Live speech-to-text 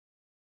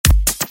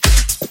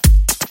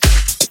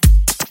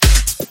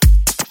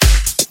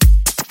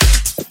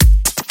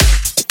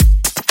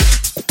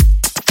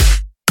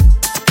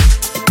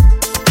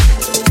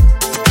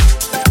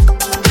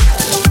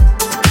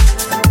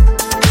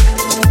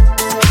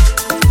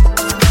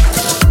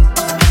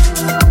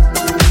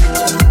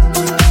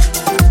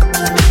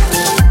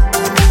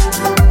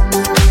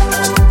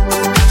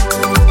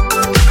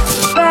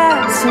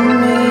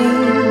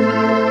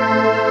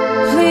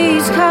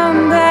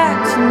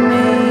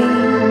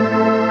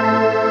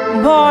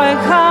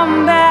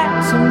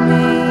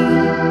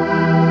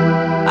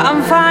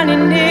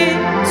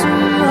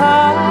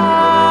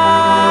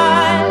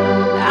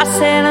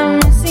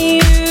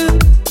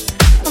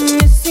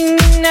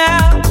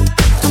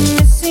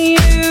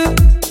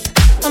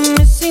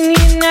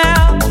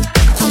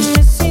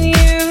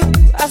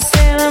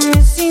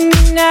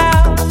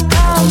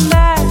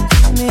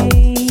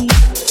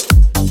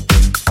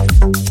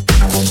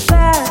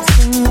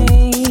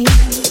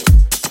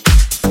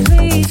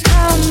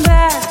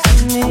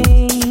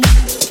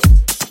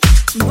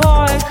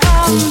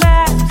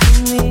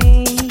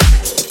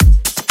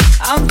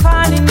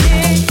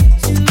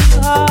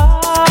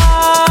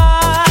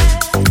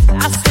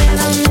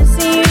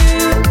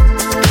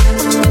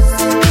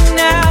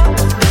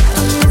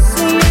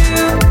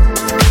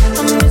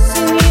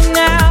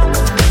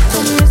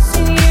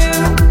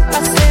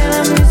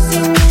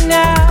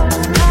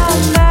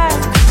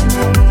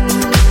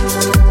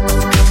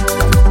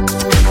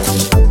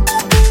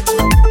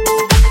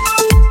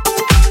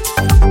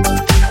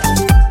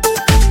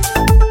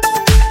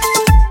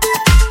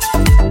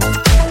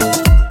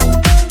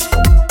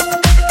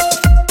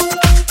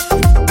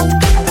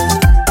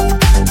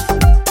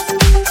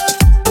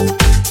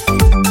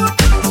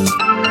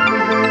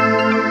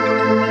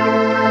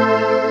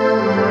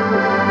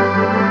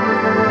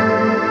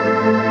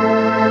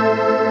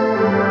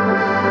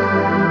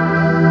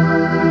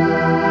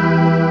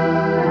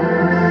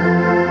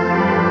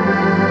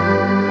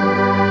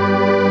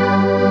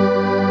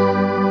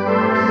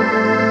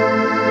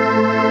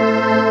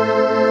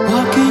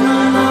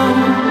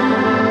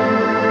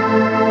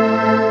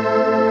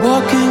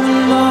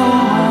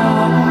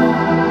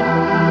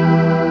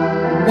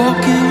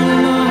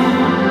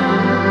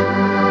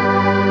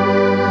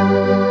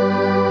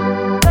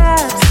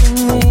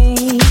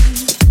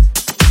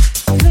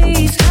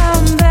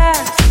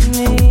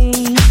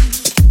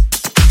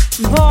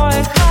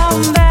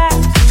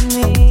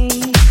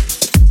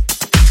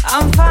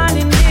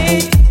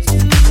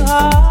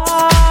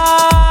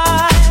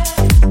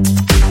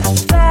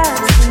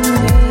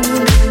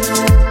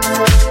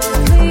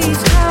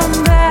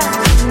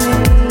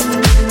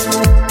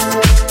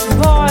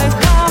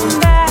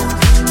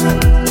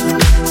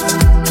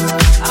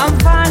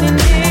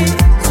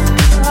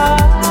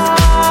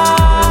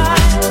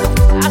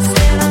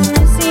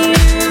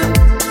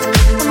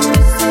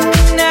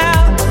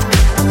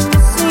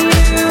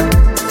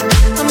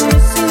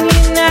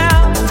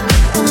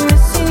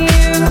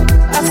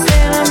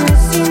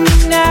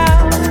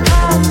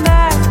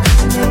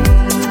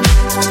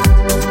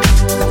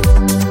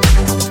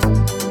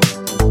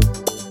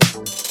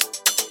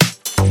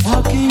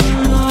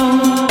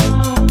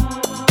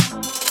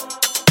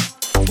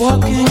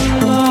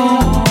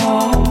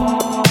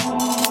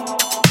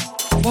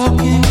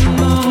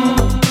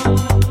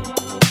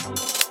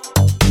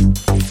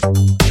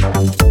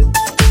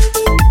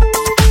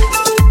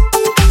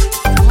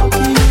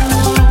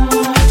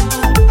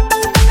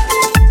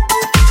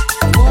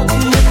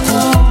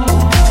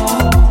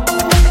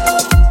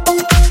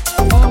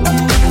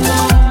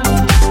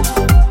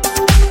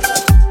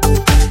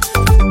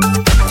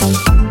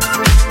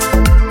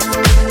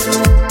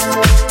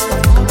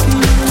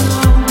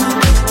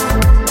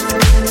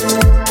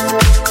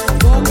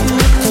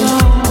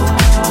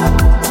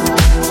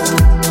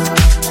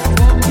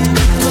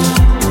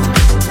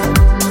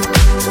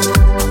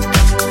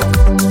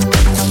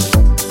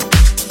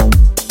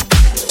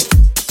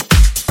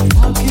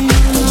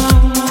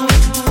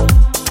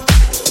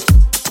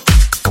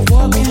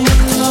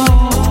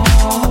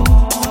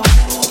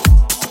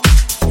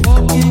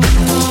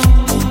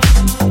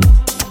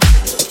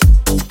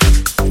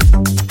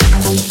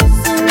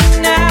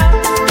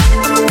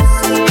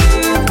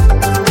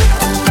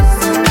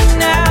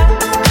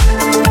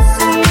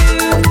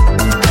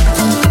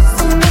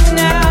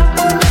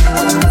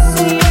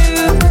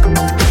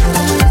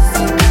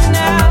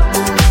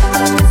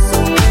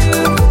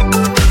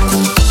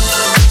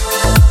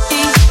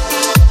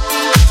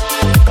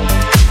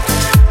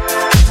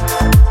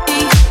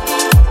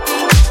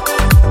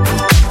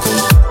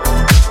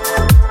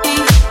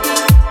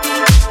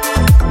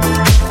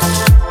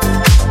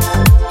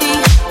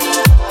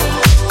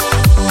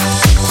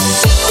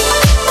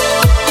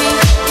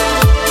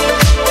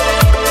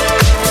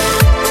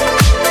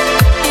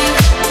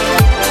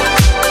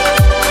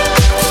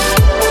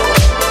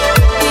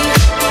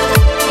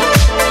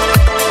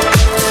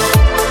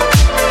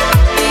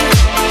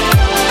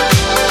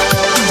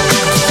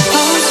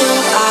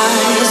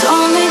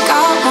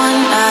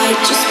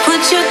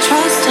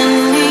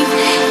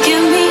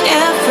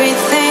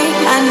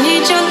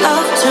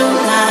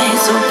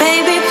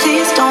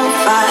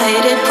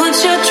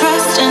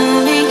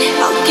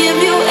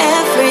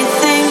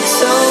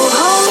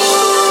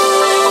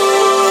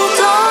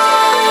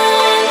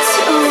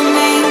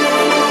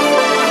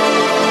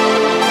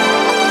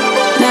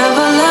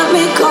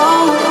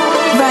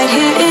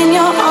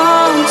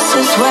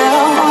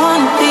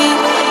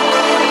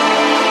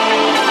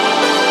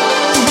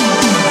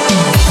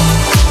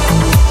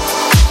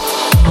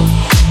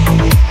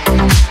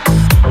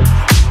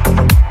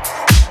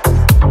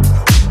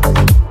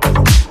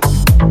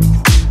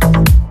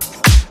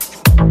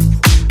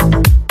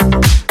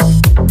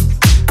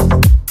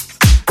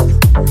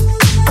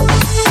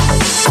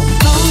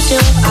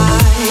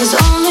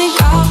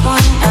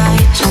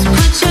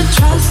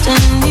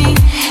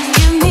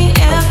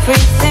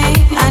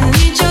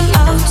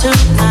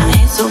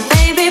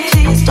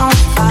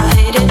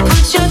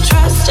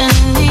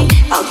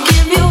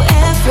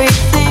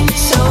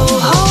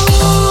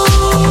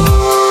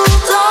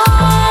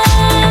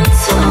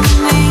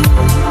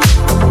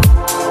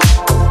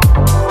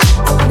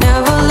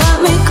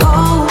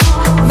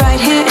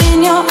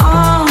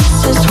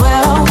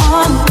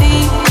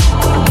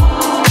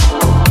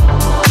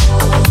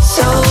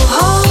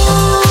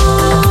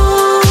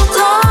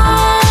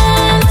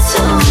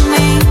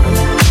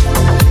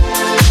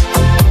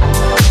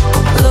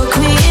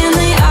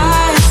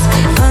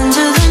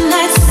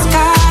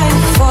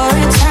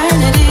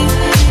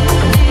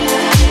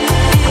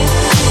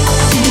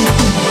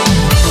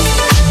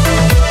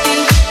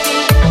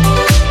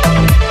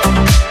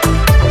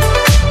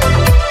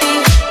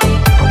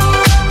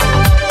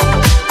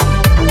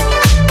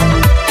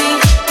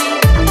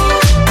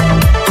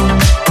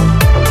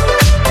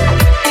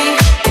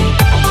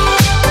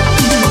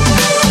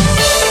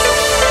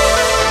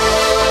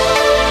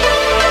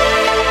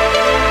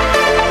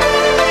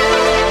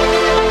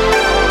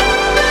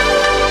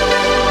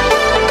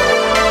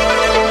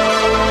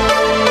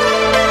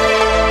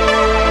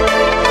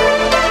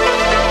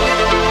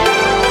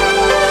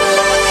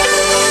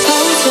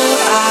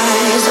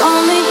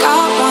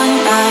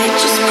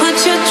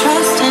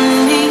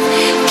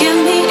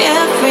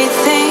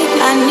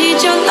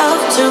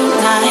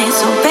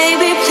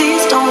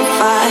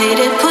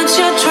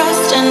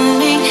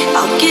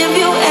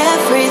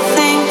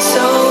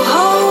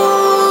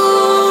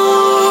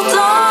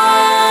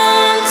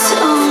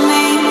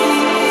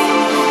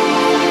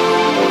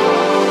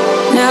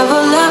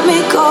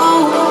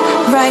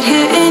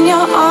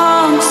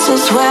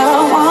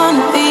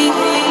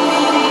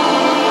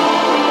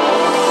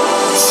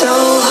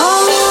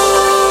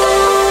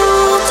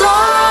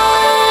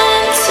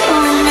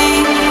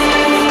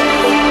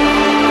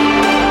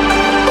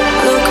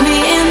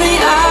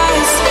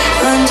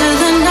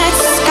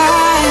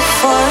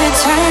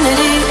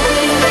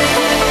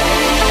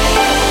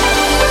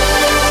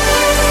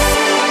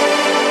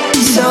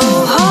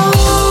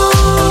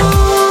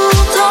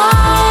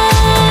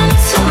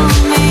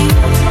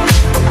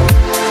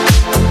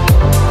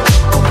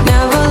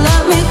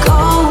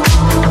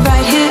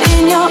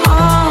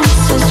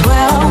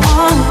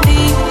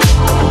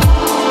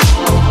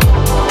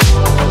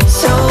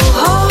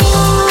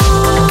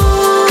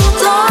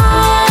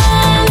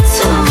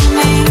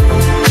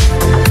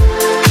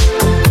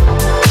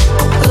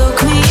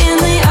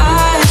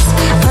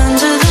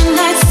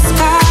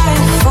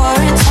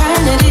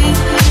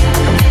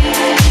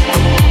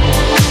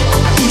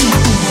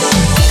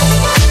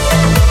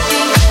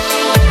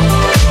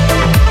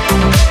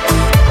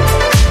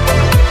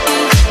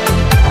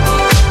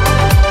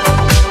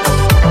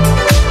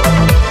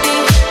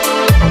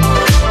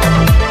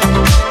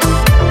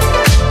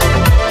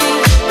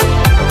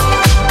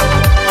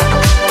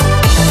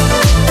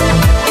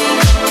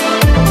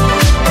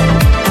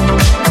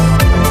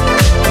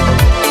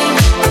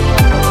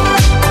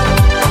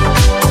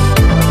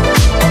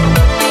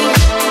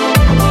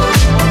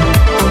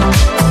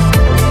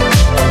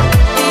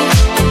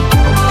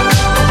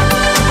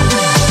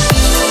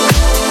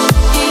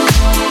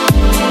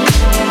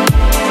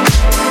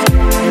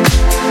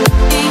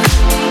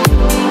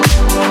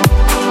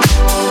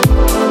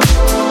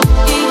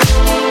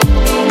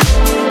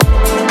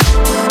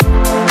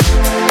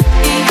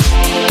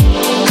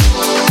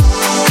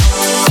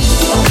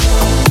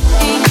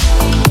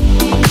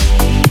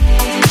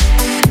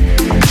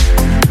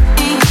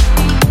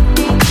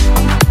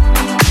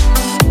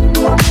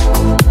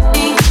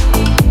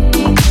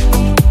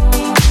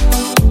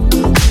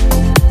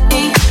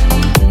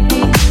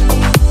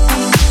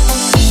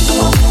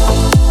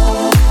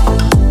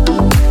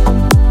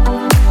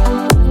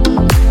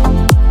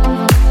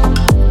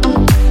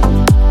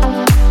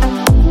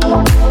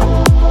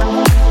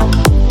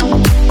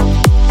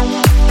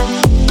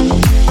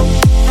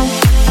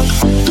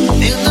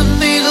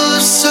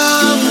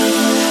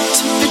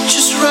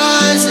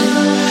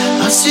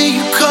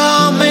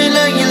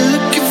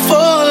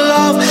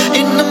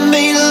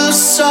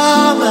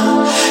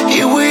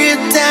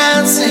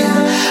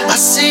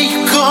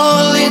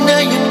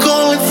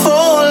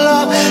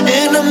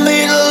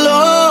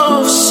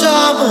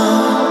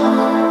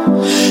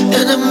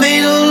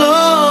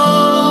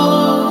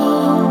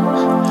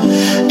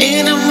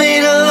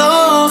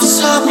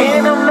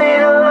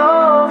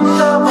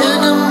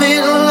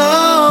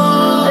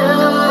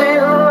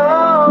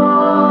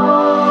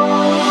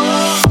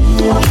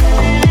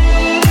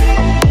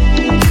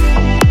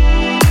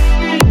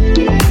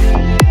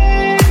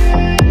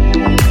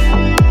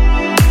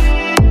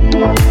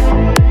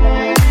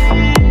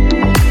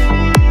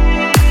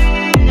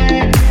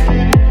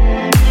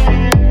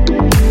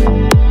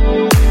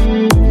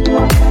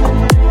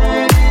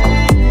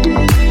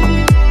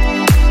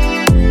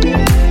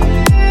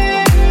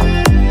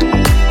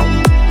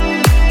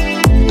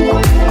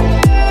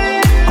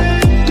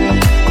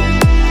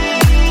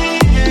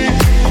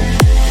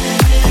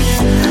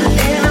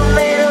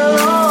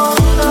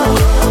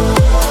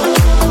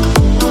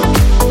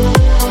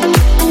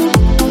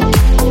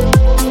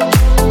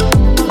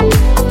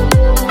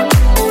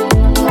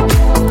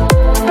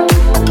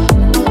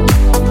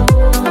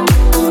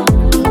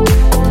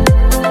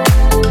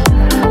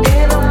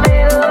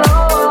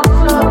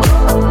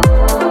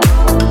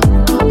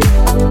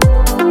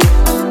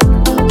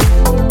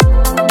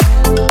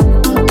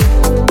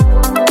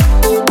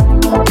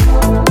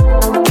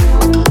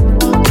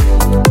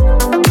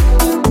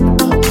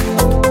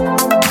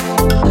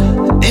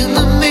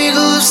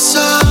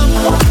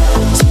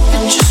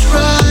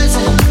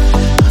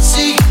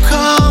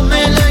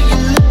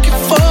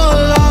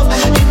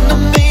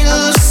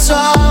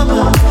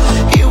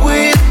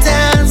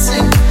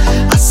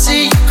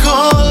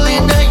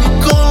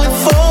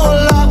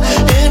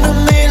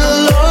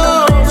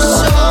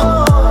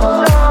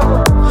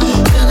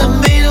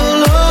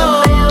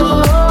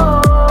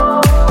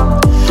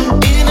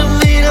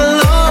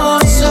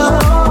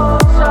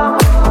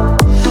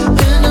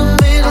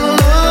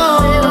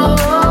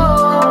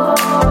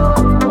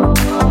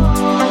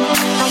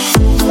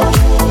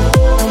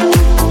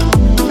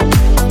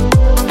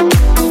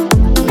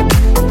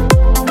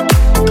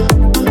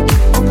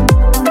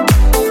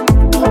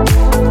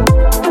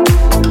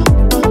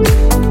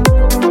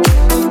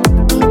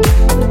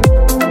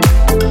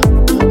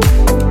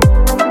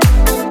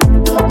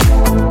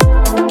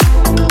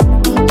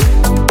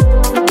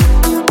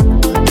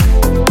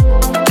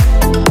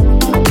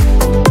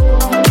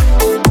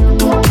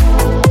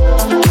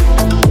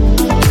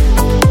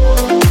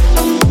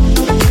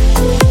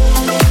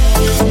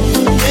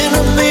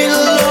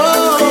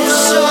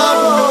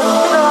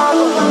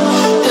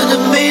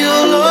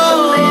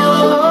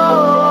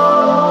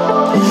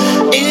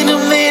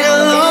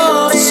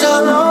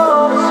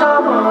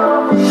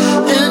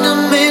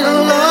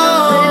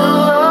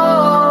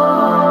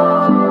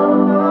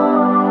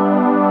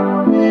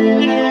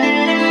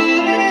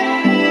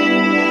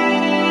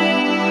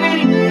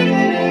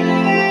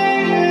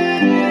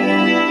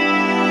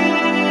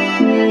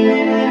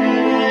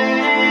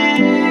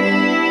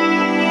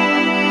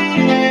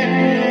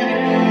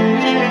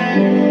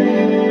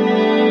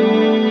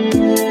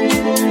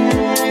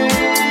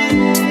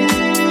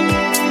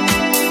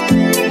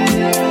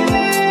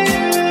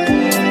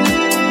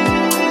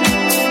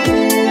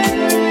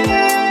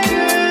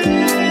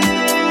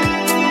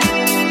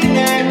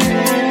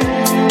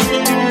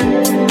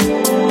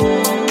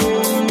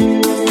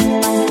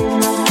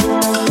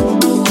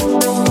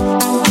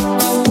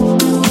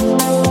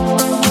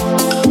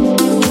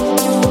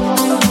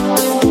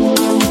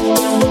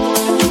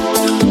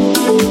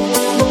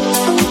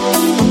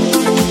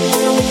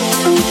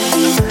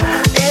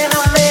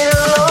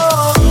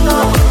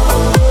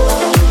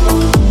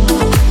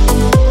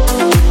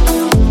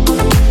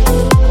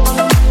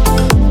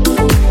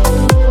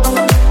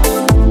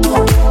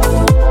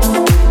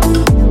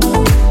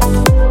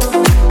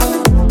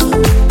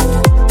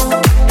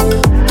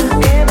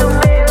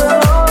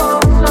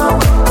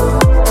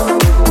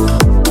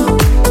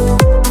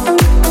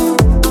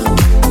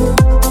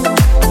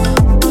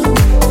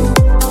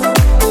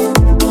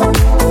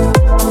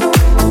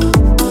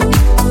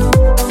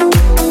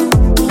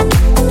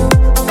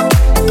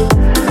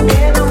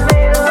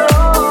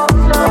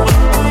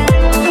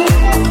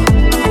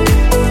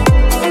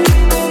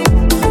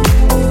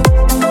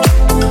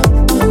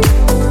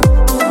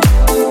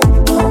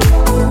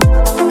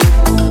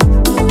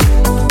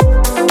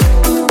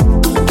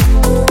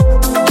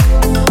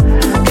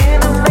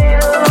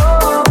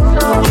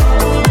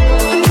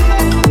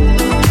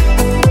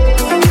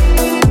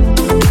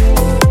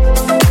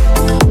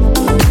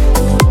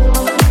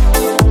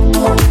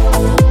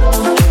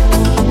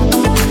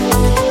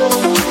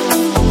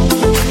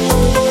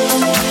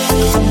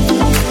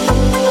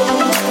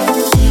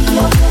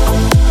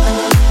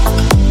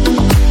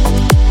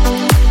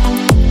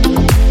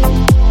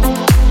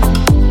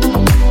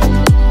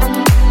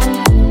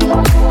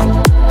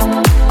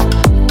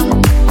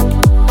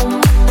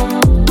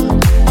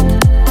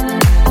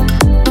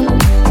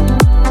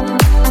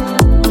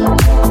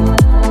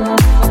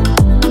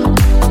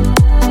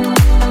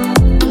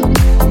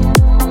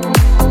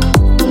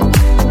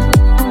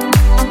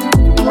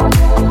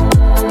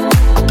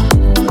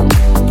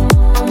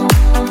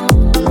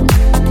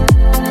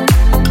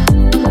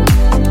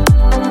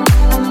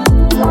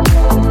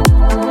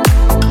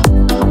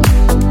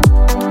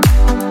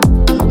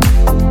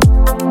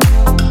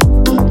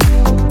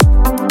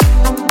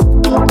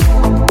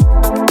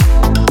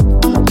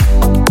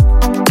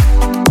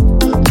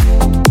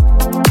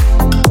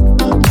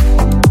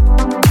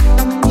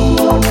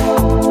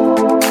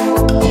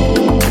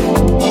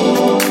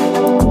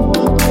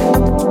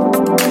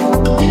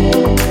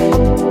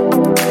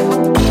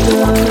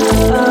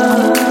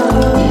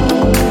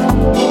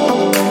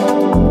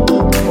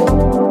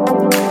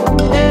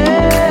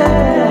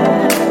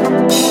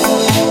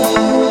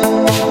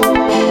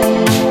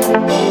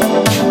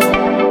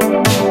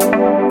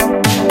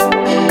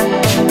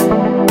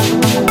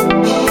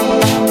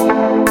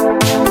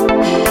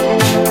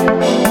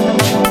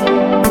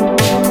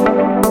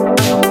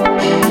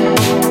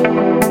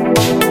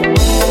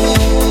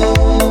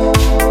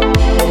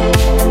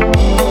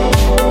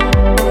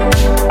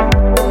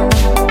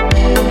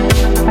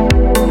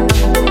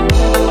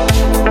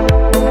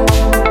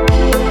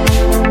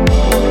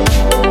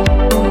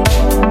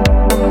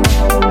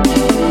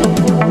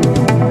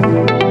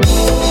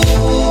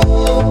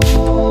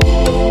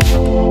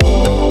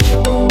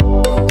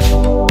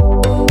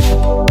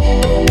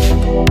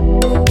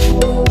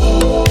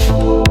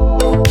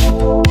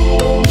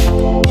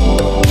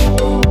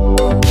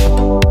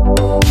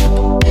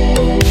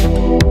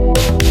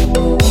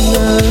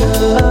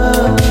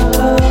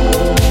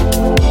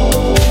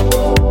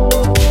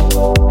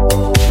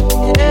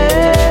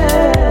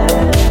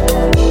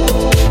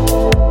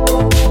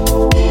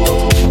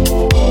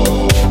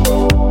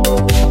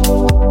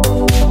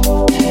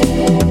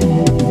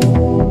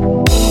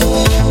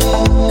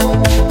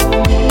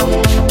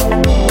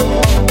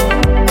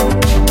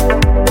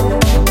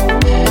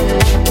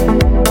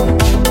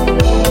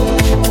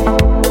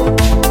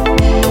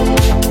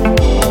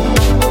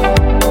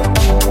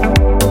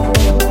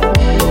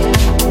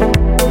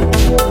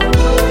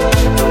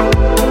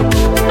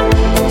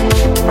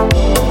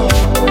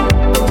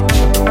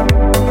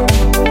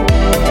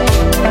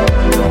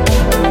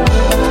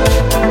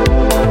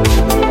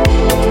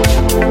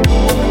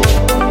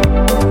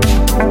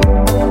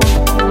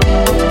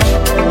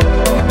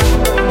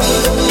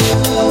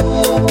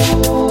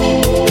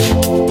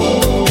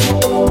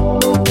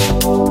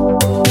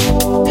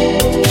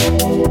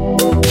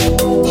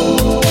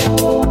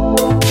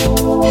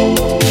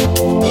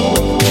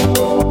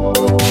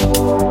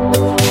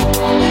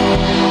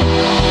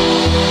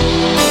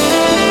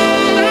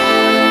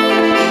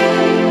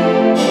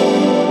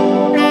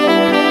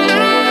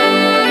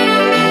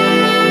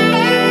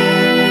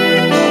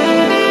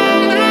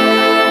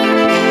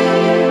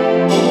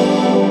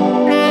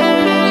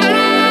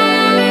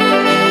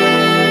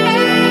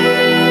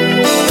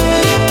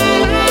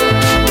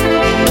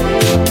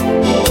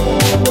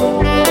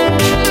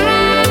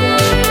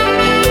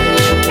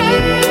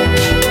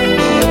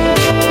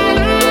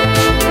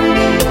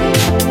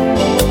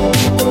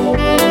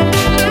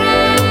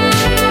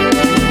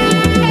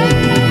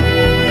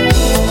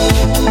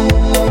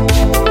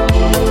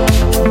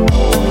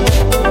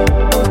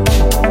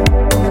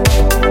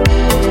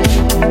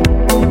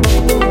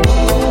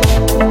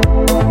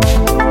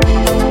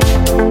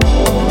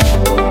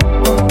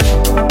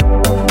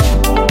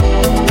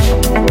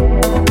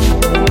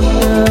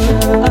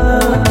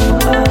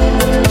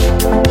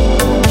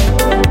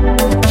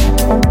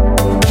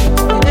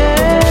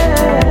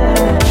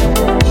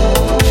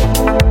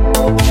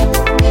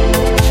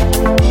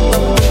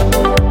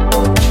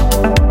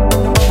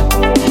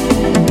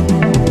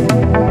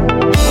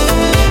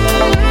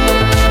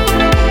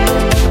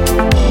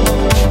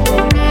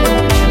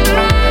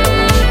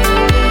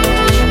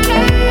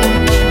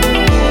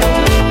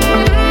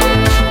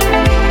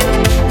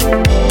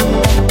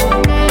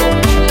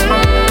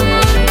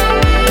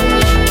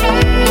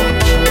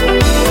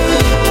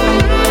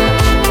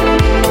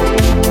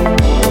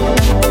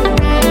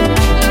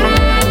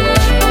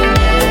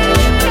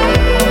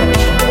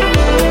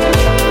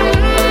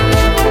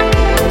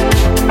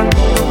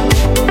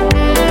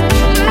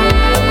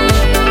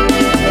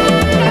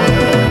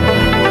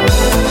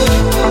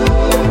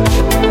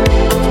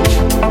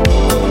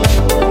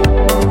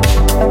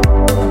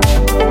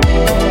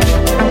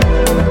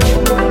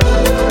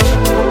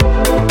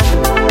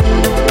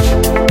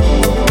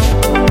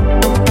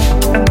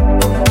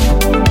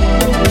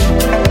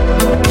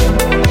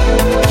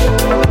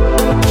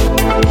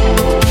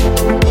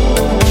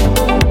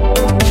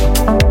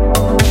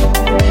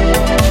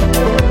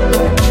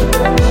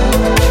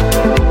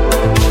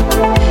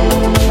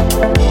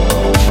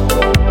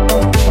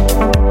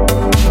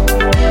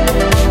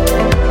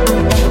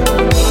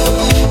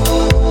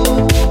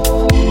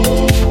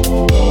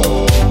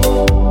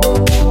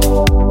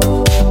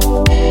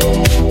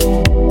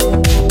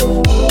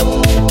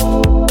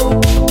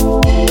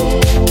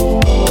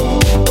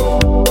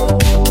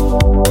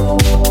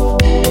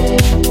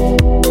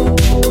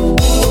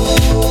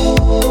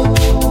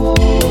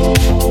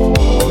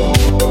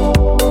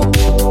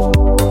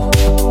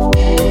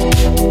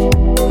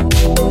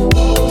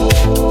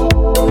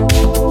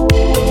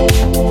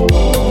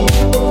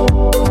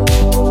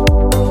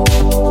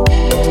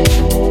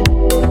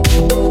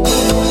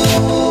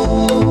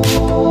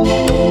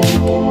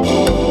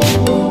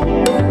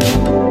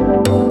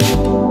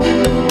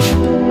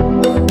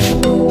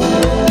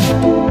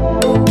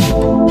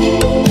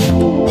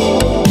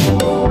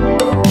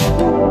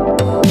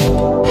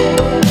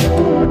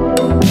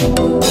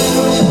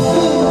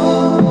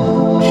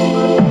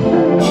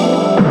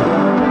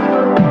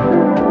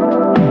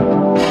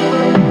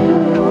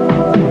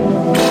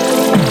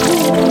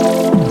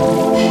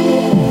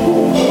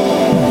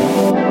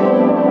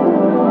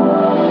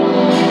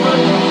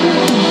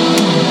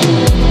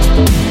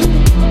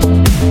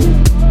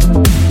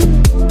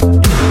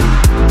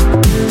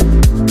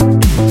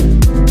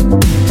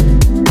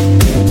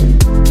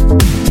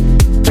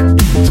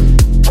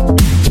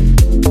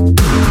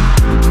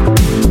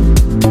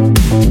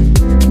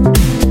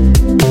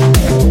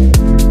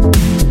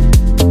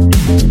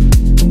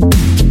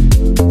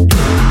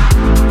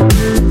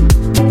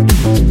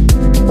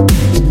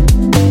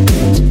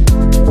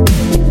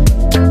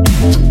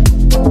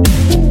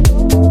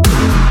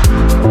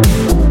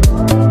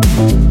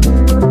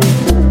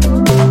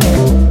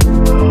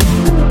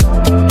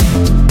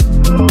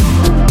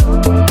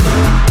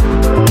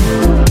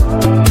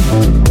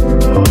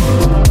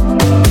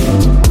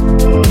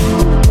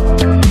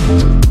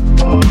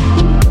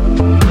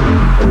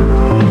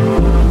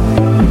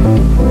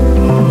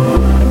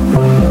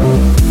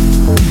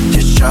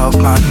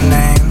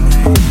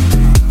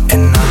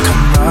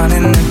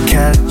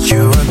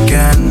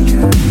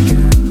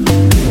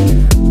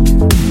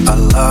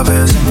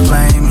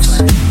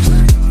flames,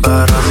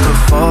 but I still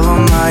follow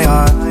my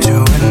heart to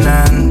an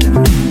end.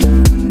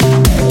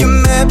 You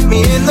met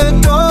me in the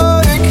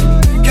dark,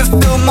 you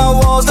filled my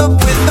walls up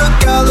with a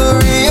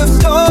gallery of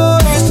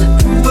stars.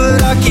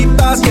 But I keep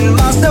asking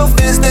myself,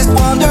 is this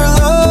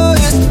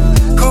wanderlust?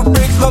 Who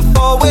breaks my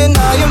fall when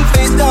I am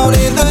face down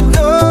in the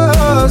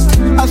dust?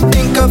 I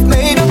think I've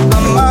made up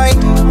my mind,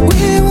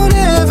 we won't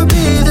ever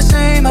be the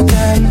same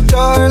again.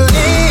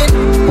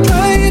 Darling,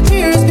 dry your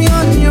tears, be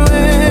on your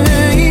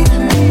way.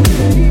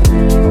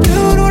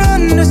 You don't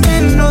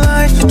understand the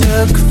lies you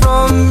took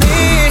from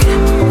me.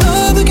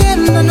 Love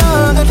again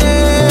another day.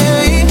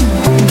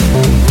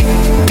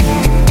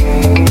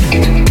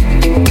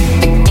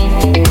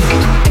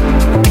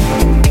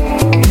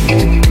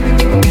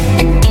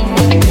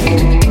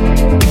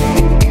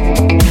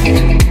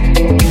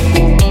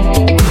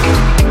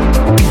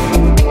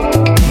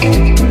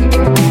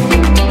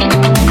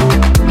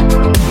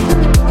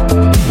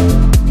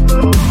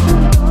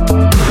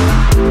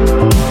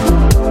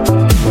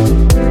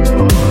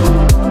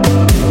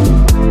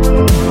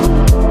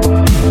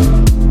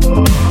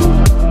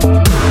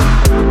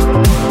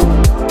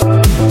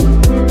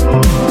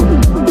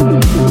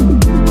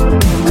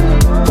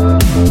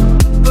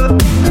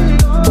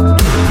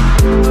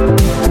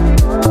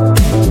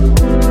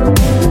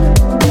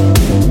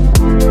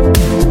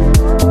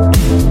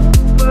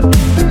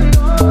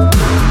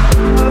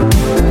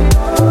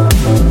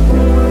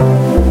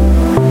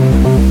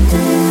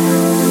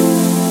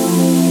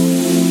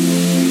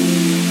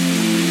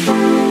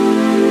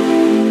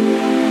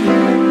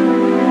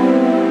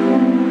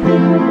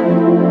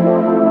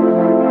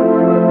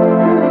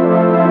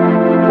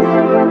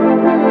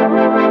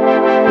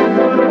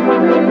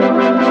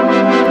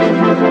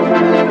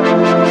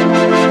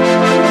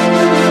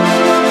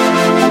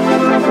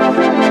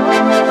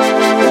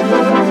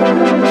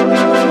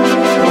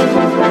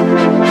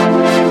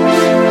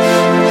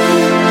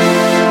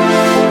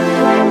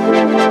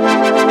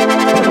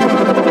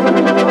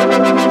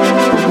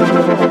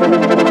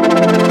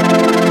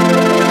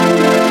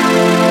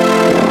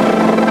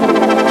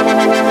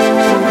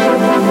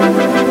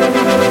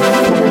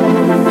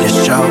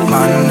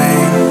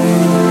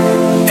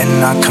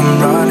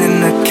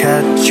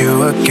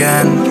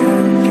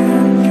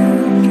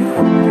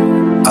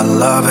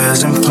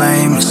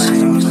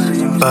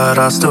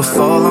 Still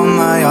follow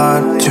my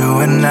heart to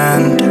an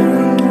end.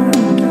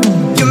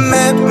 You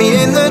met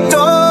me in the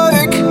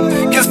dark,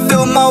 you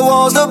filled my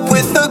walls up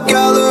with a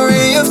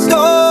gallery of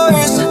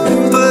stars.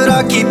 But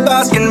I keep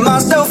asking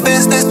myself,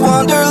 is this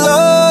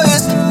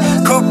wanderlust?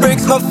 Who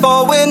breaks my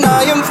fall when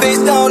I am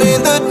face down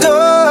in the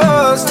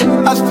dust?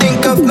 I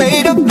think I've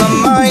made up my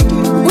mind,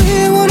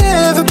 we won't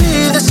ever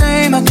be the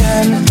same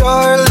again.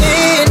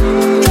 Darling,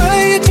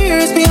 dry your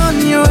tears, be on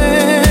your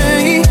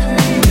way.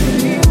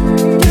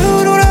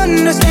 You don't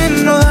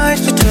understand the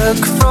lies you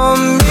took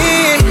from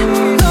me.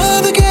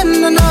 Love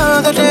again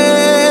another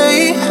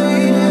day.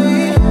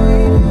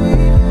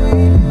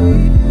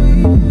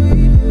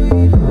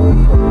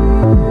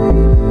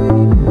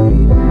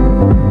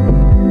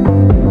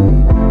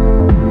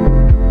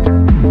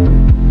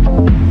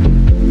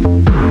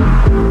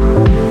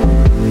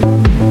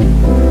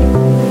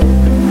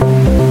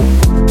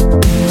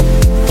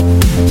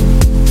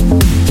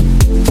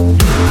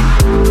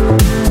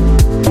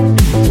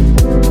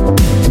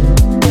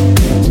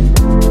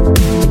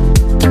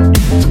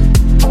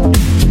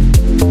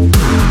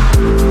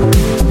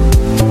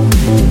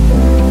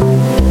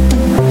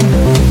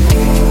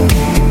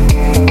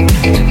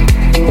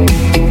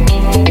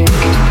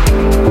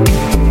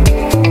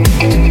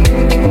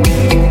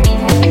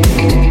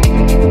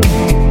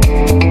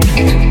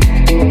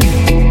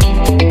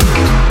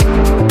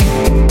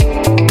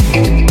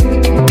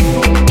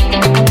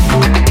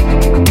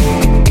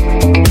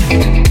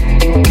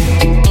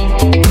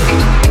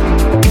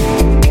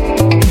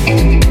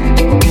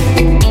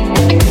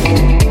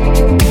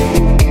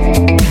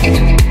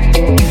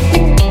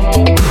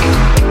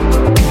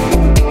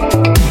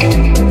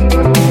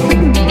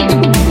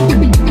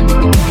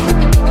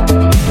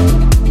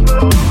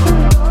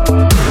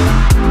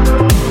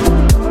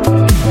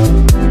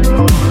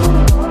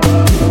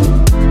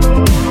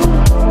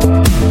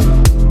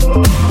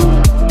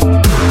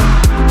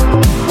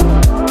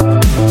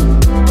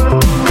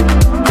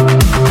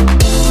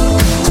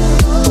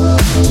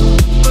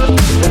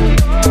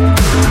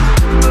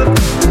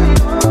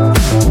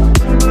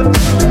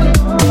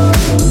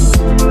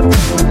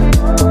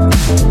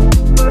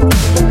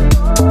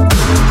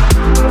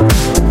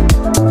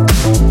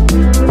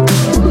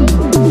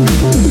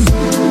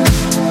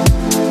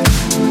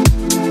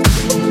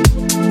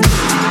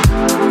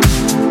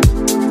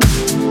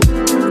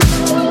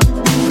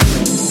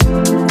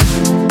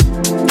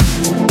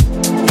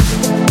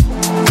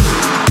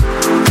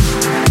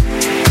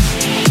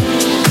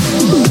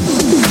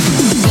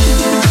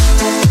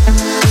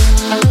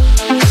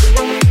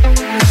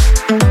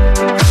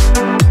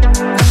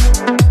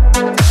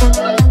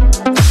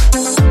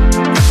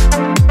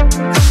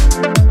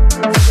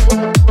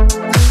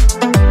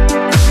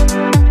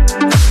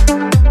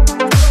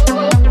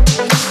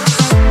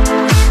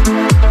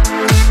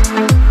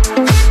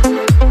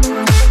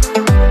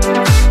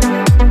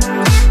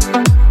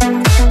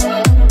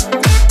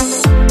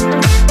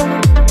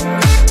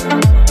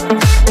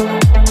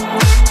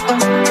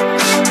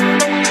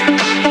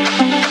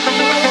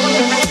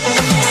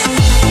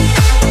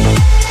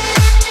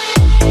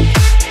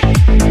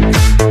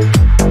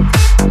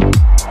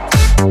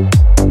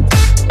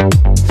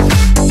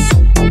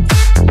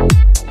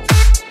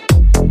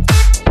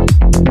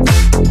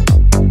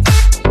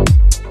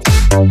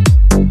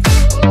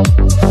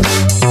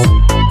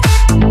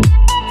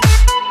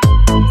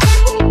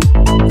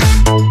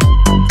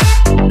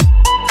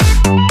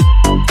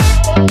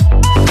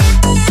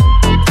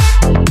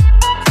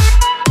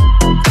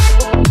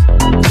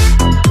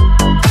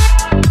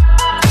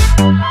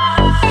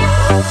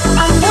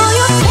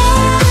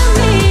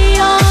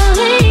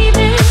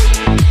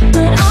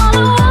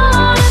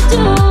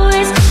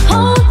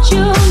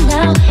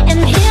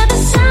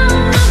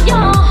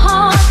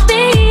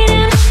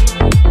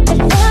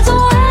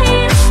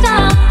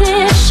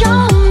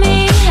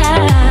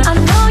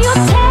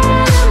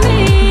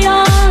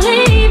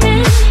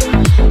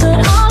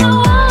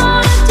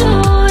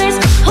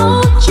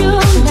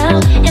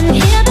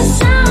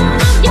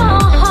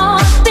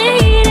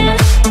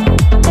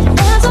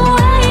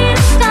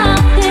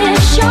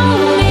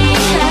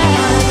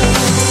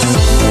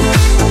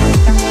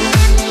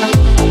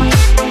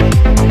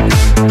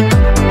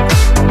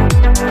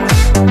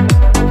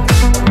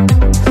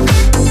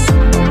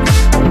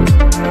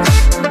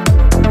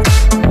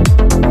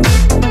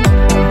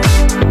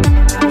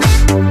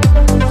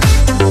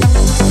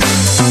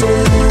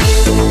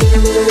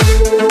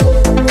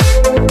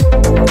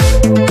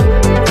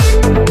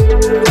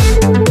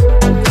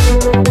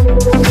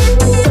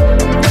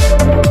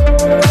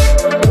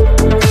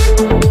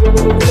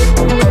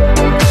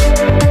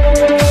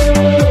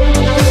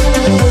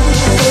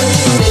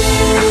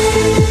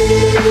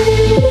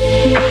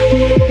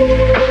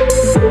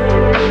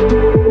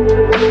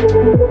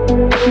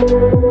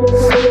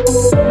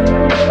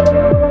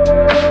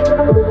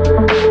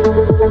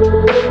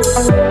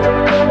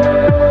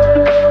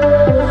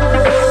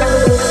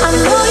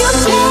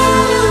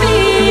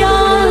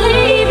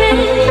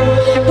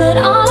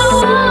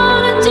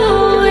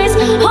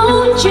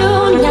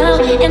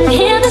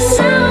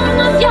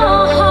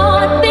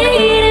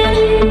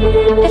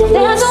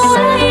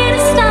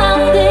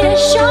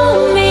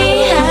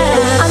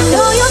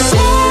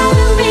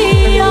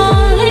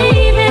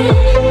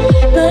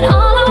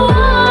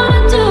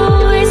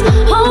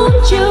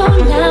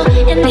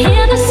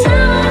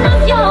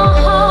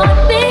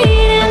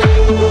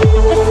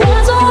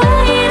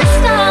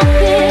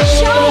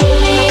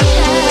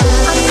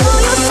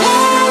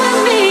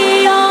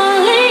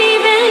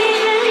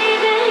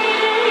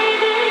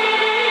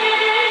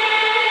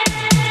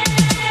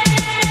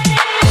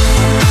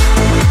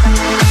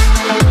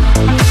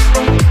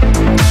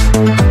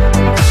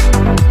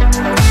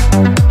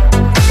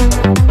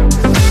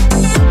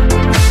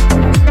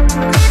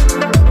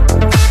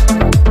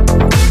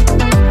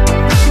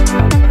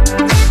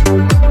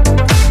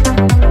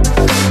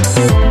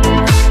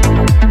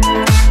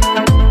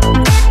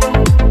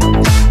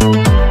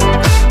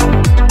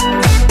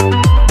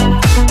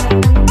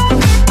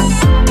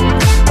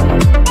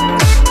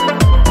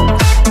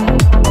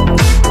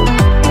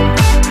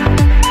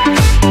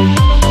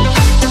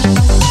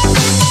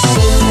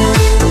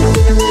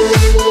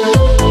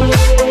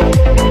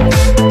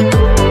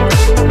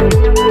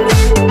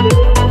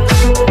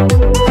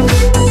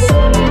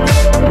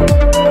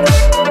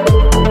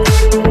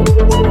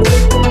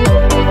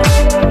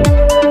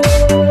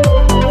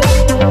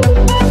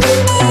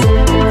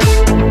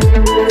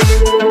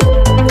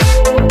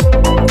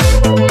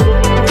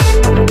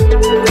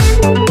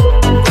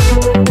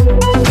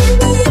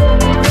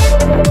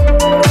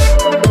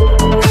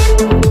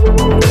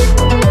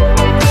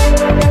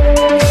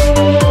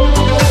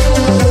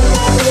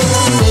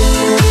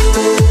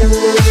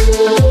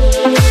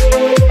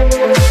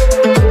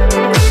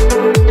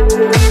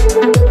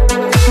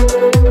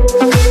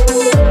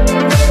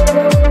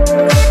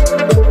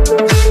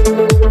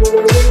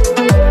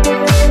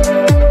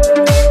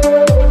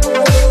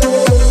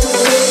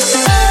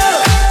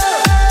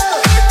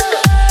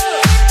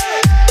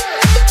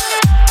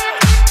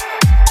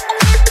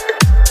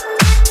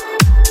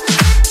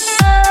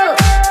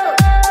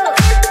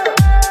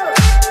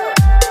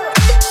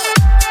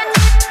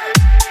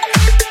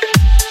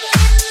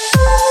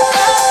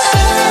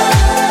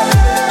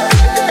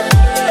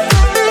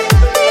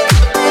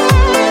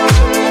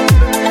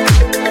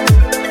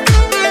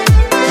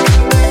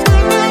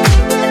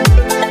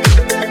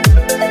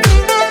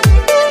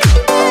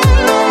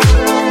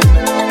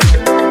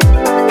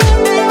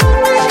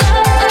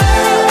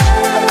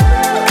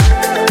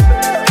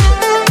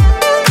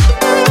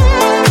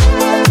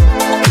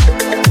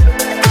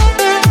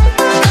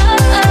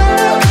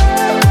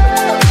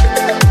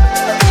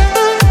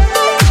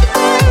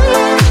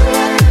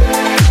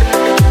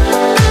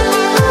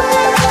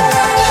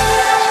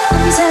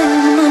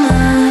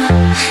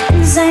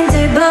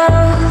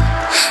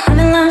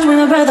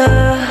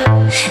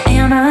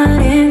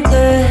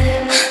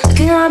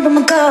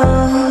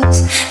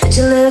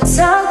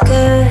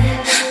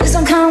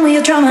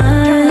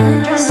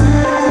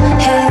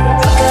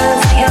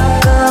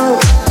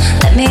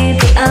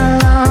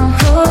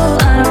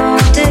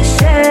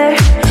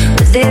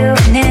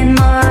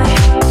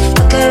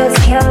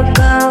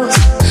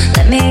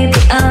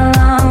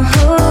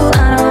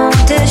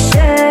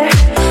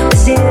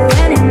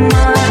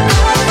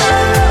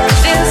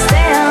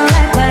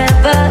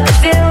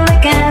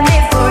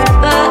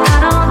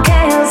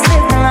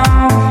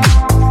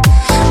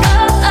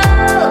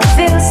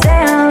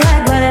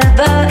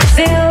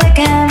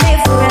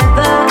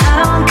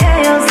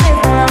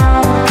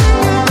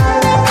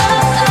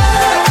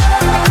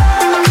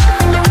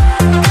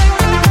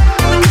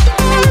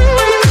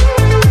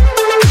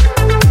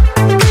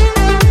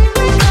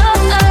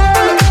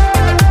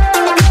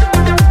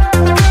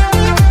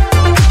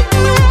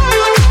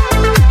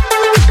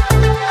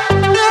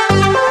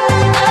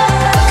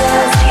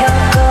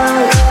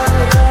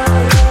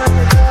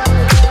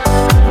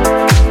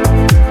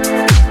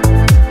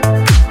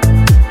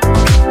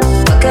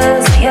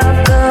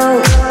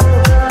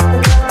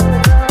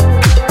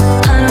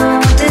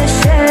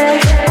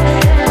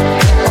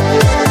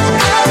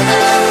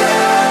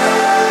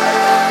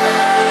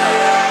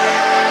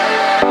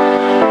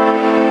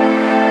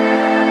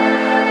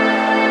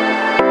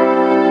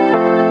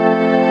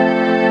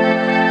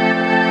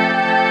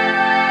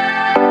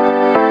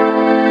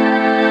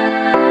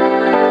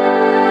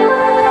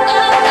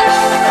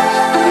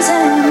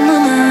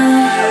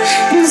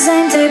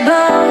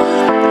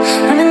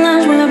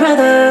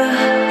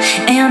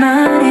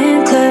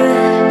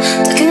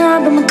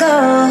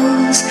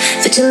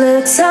 but you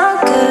look so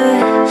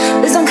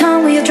good. Please don't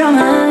come with your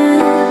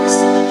dramas.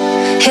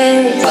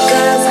 Hey,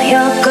 focus on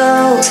your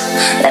goals.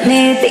 Let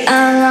me be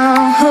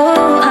alone.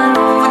 Oh, I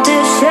don't want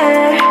to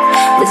share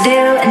with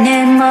you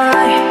anymore.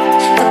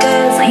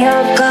 Focus on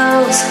your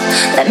goals.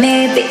 Let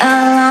me be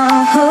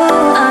alone.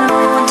 Oh, I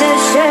don't want to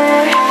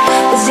share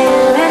with you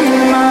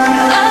anymore.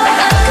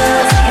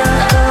 Focus on your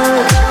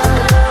goals.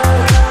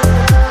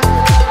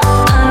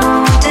 I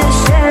don't want to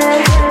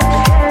share.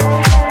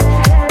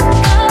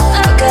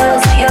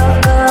 Focus on your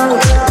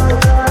goals.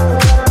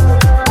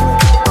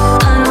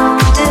 I don't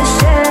want to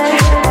share.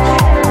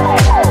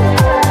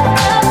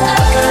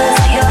 Focus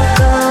on your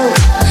goals.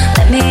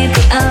 Let me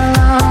be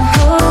alone.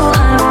 Oh,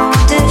 I don't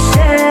want to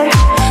share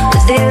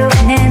with you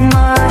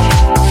anymore.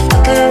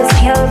 Focus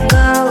on your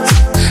goals.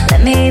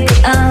 Let me be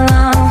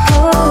alone.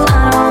 Oh,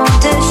 I don't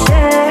want to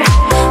share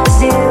with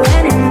you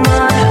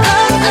anymore.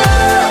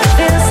 If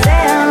you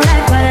stay on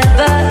like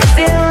whatever, if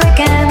you look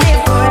at me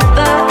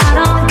forever, I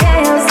don't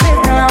care, you'll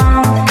sleep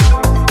alone.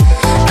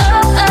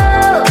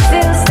 If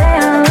you stay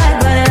on like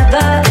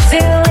whatever, if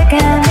you look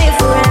at me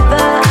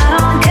forever, I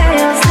don't care,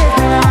 you'll sleep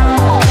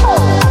alone.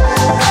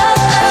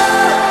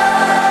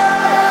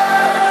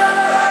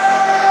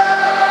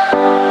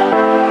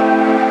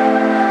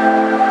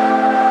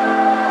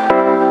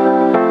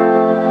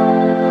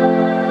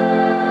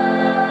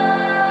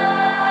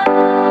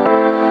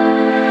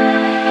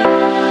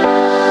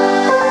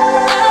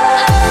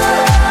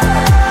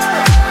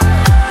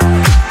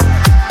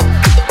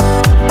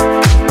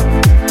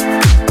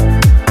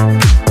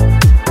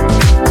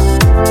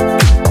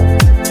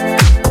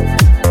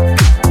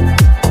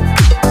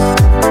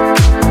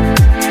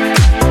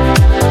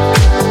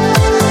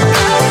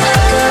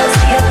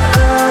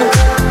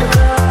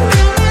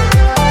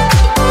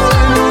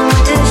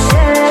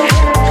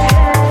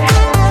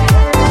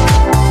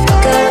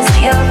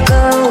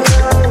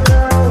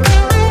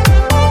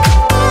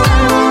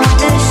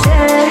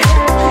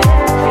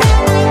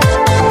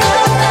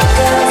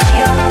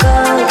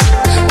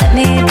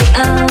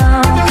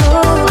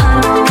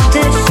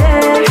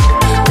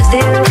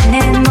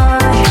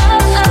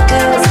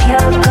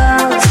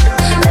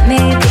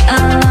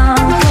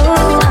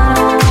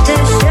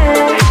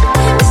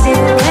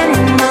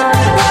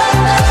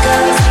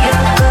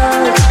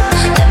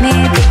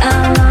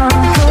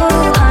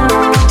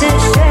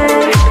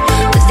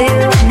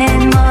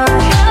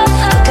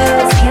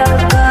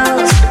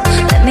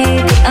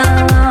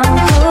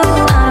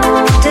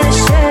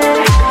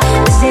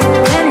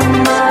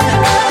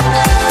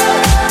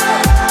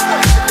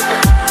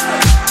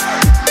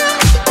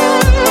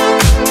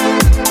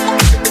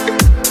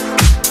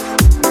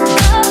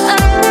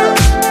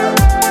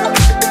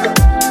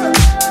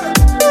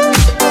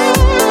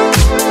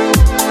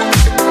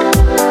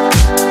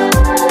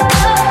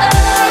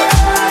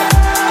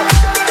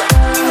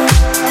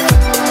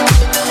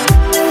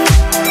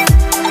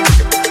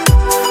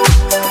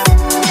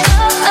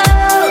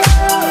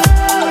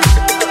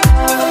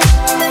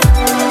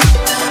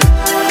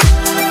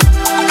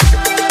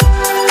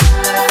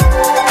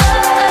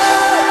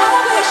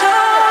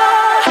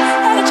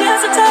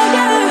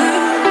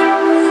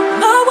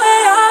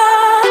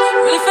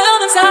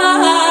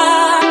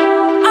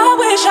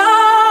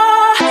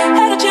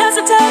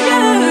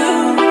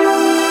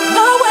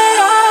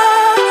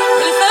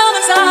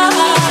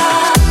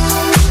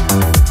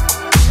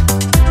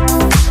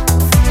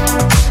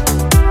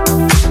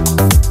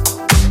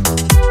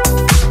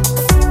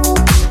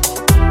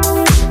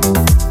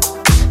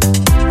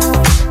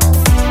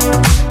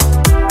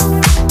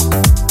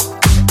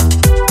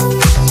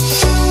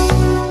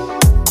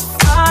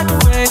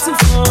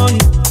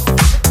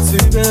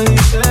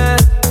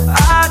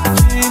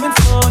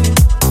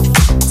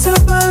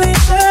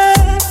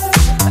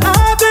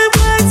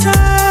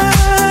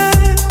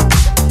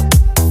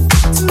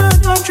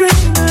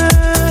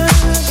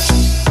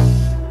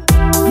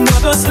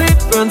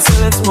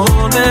 Until it's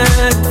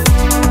morning.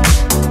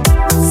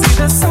 See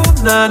the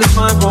sunlight is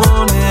my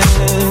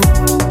warning.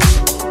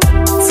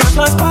 Time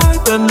flies by,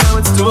 but now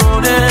it's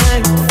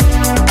dawning.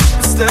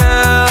 Still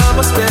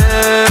my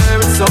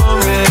spirit's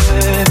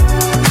soaring.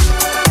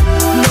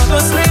 Never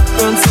sleep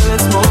until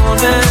it's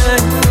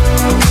morning.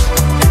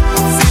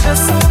 See the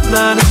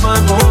sunlight is my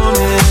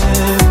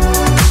warning.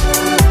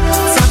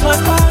 Time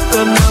flies by,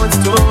 but now it's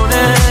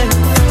dawning.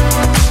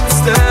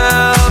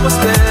 Still my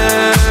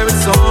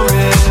spirit's soaring.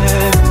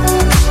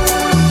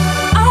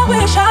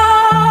 Wish I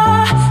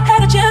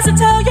had a chance to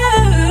tell you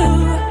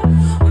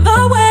the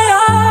way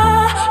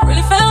I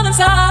really felt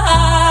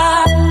inside.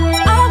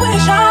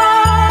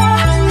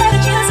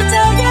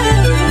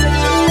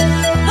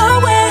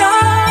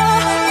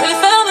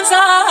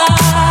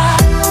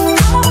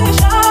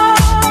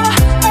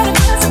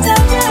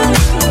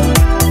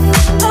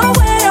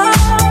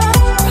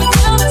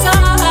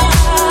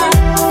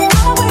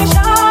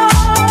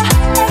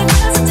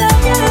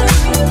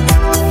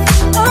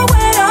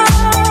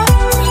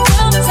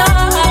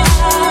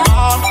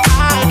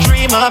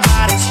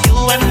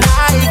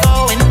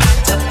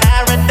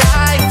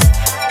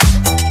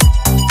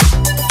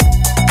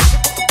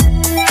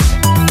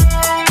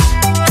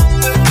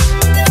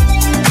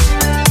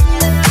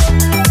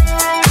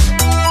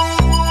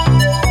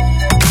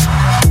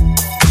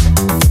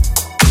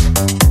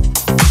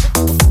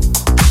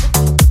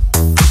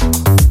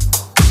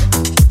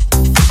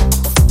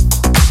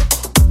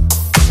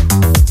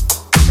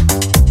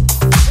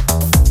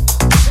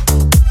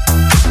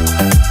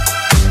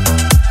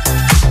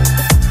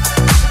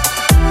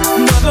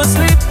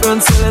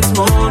 until it's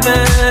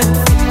morning.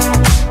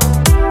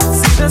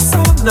 See the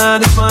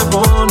sunlight in my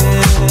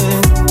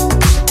morning.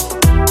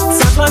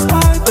 Time flies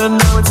by, but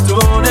now it's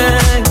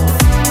dawning.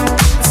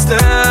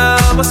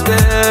 Still my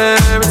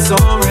spirit's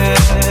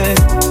soaring.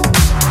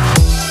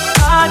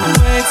 I've been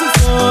waiting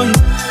for you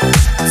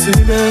to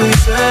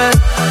believe it.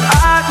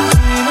 I've been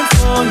dreaming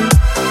for you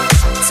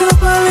to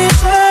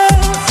believe it.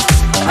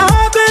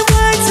 I've been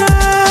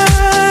waiting.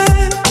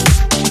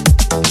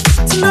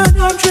 Tonight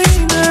I'm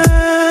dreaming.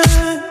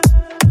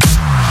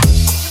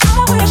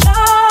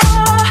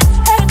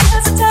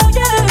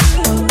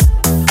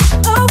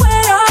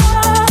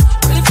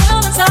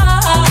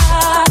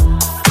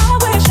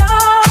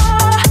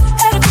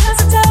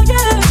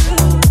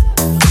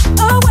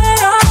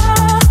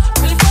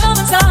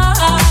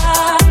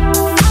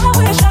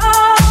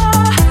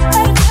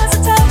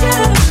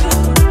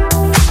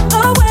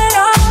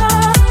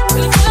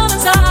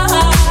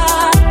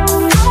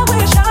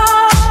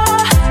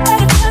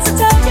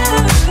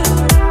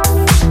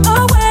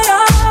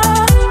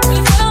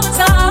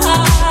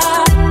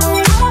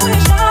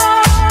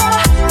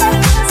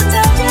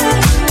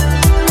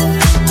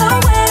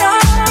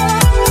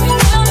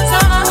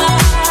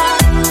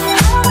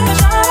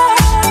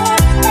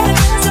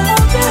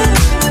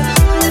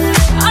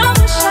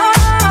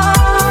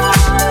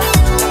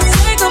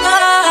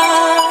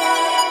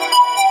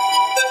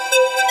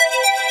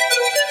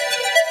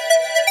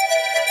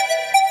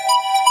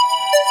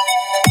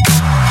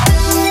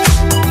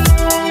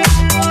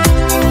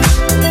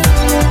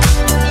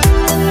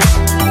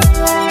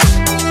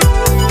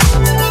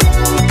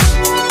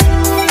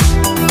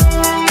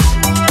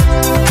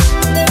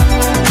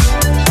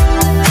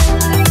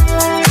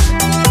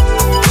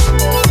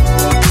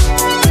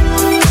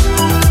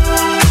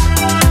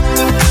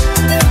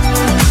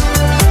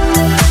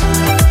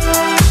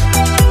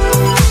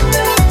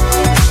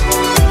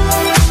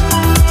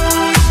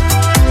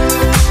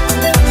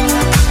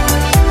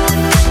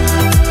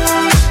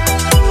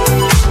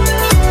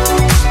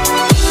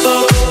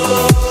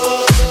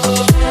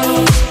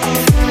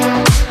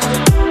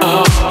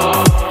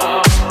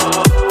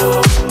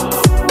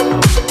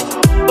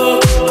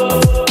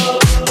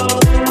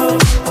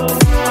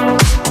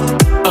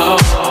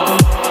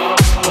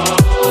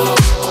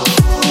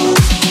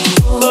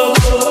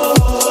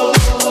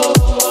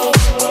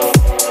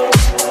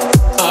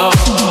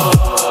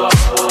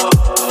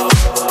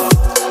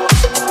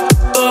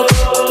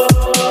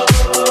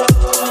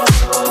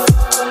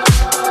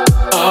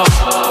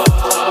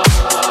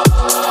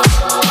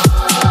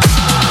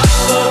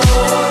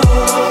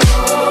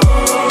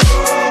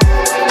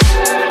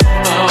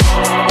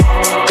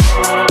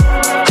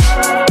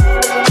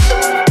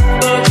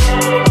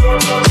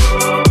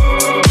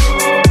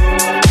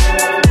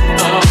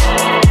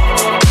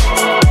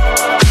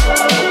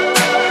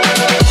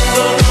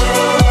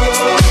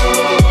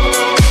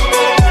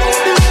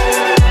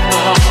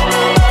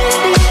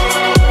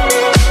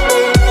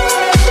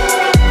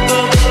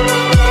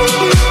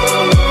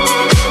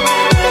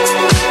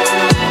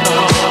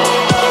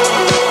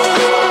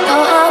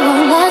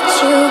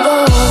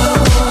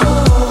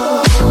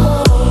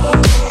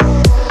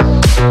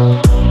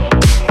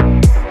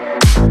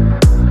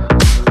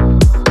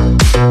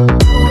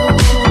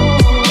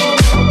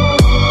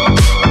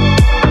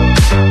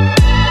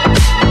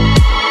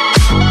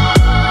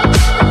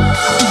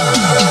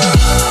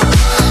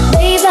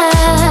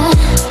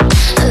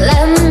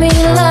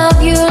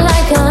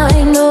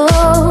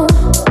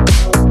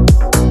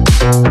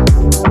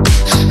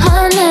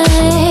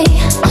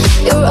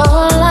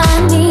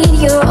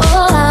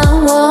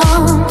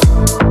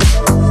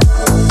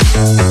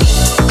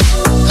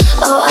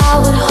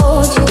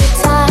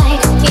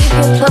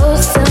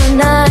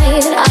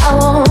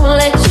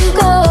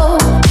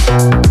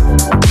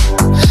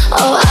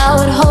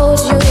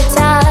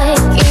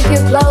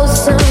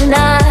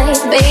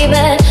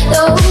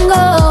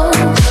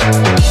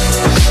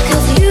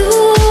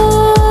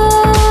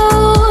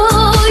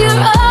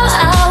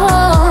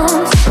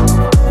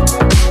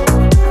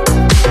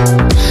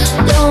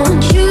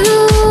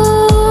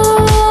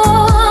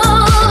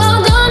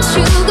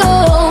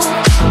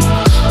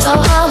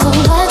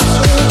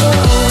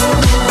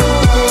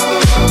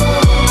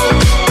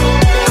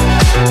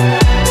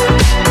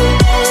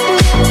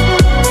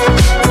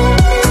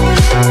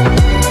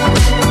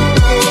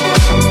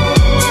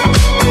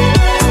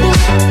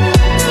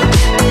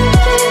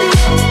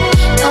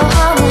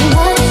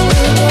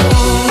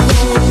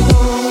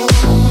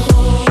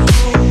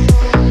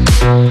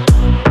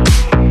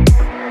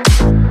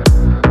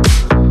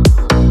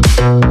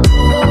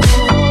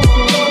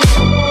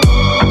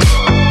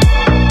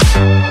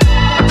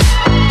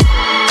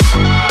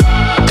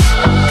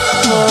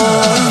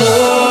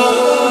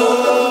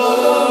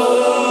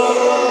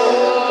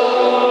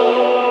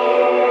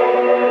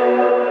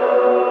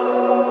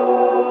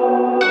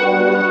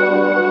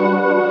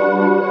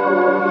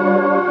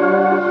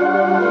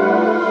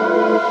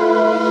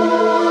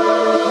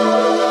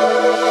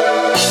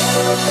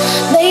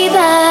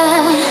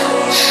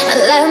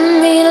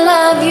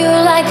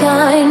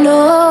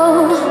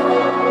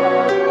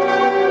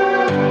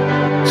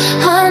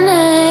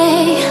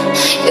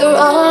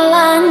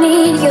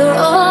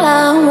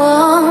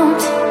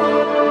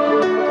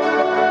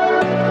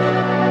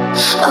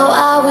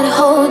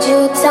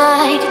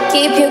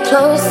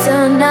 close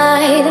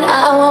tonight.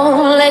 I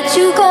won't let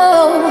you go.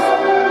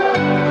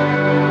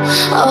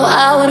 Oh,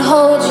 I would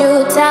hold you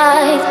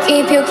tight,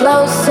 keep you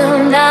close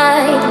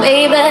tonight.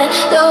 Baby,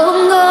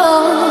 don't go.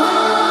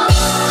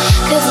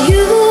 'Cause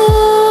you're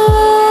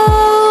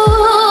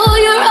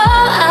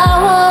all I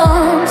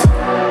want.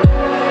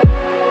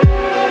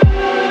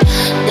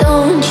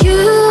 Don't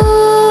you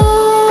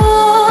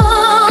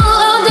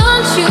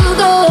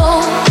go.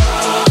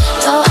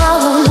 No, I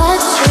won't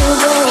let you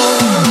go.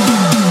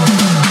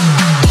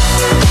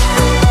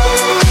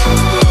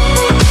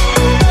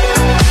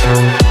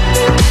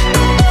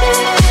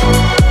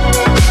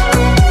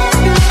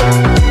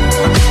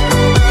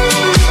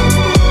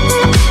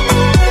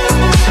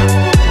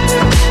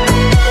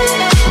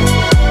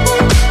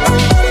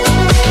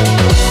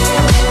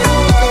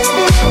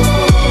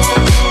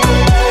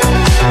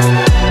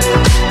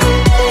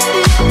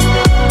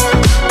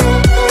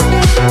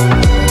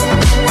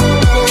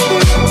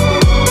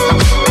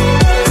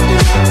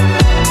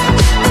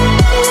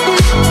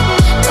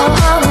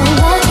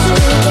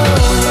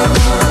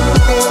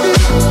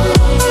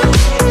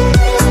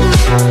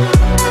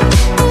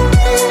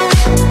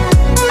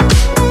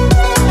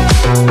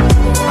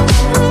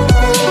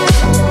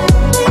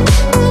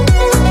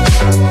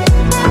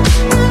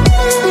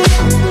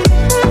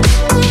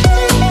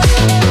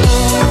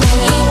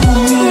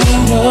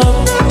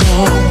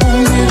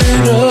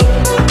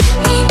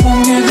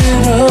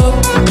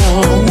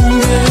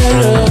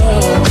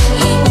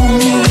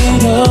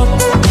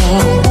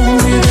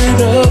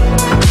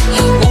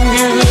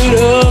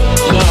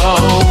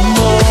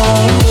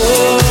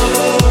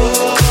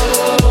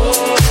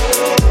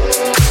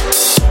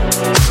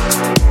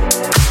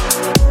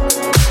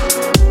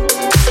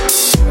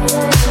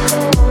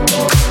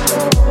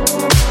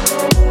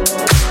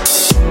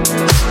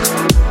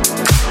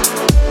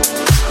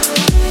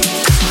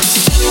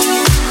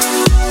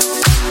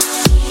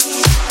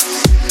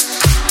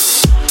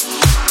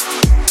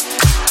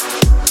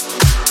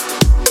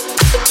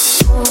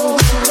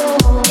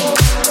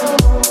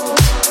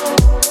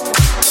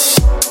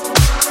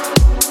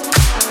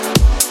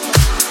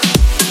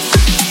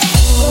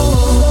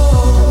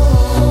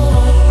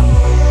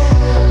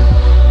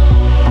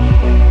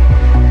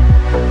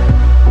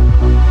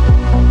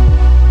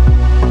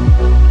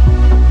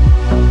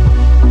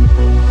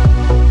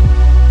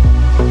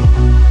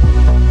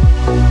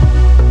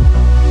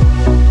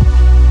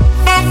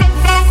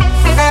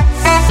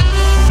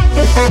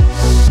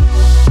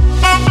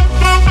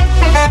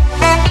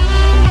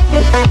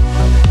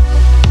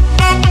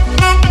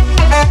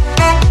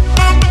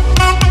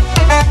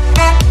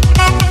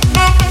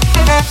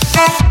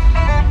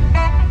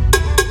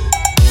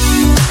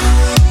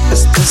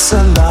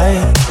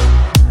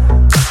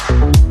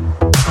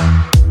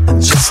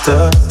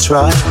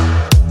 Try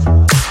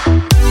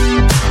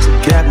to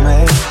get me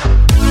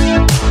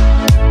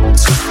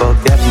to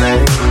forget me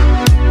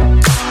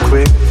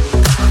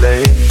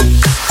quickly.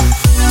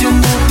 You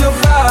move your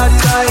body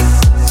like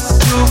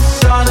you've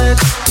done it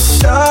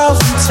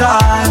 1,000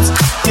 times,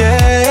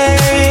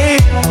 yeah.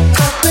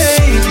 But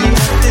baby,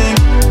 I think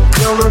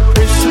you're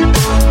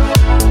appreciable.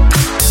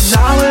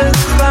 Now we're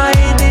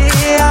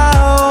finding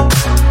out.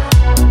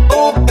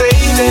 Oh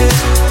baby,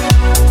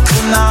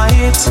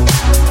 tonight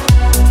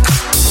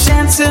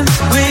dancing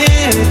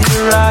with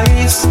your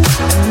eyes,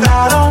 and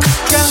I don't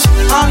care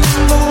how you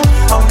move,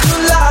 how you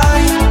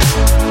lie.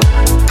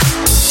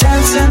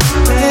 Dancing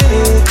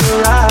with your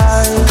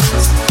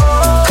eyes,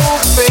 oh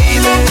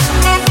baby.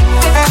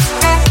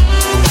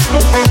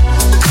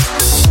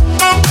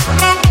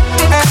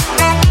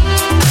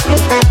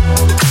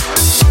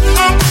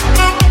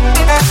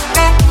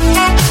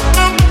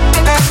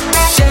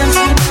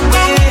 Dancing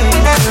with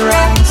your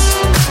eyes,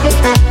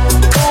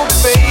 oh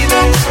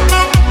baby.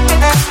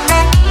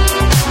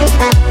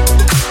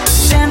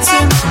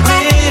 Dancing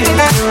with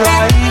your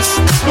eyes,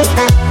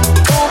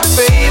 oh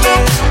baby.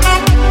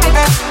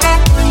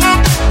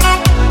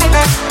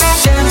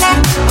 Dancing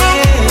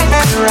with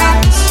your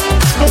eyes.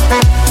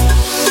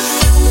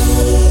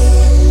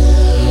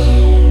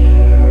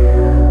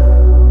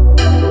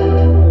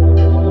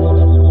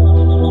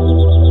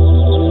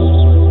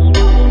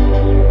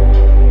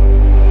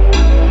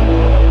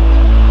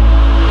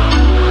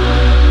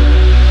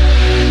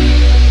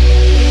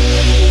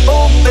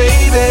 Oh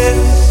baby,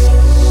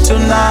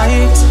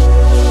 tonight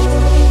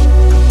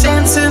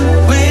dancing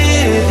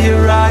with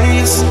your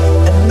eyes,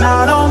 and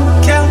I don't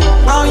care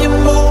how you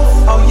move,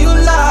 how you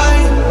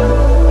lie.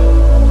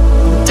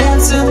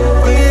 Dancing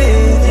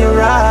with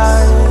your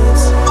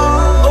eyes,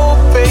 oh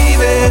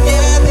baby,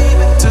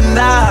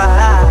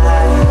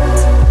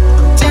 tonight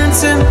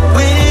dancing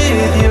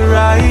with your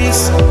eyes,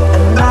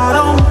 and I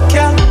don't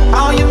care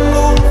how you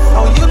move,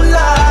 how you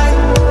lie.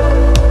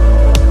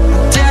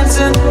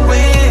 Dancing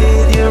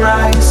with your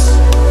eyes.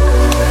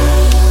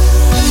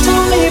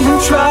 Don't even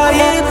try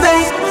it,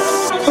 babe.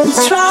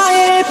 Try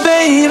it,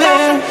 baby.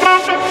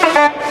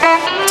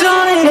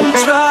 Don't even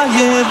try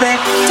it,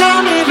 babe.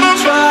 Don't even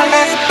try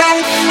it,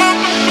 babe.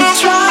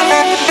 Try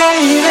it,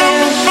 baby.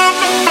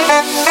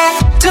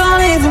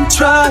 Don't even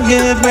try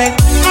get a break.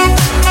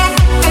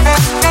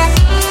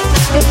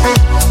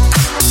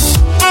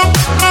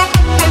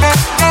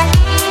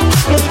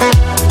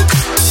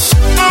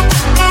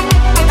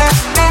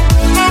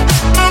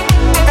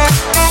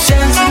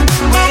 Dancing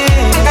with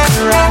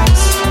your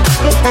eyes,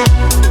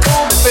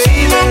 oh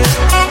baby.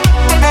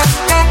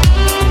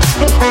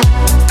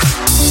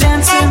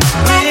 Dancing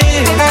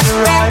with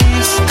your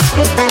eyes,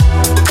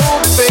 oh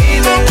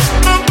baby.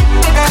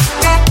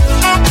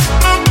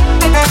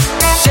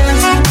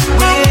 Dancing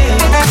with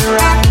your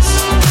eyes.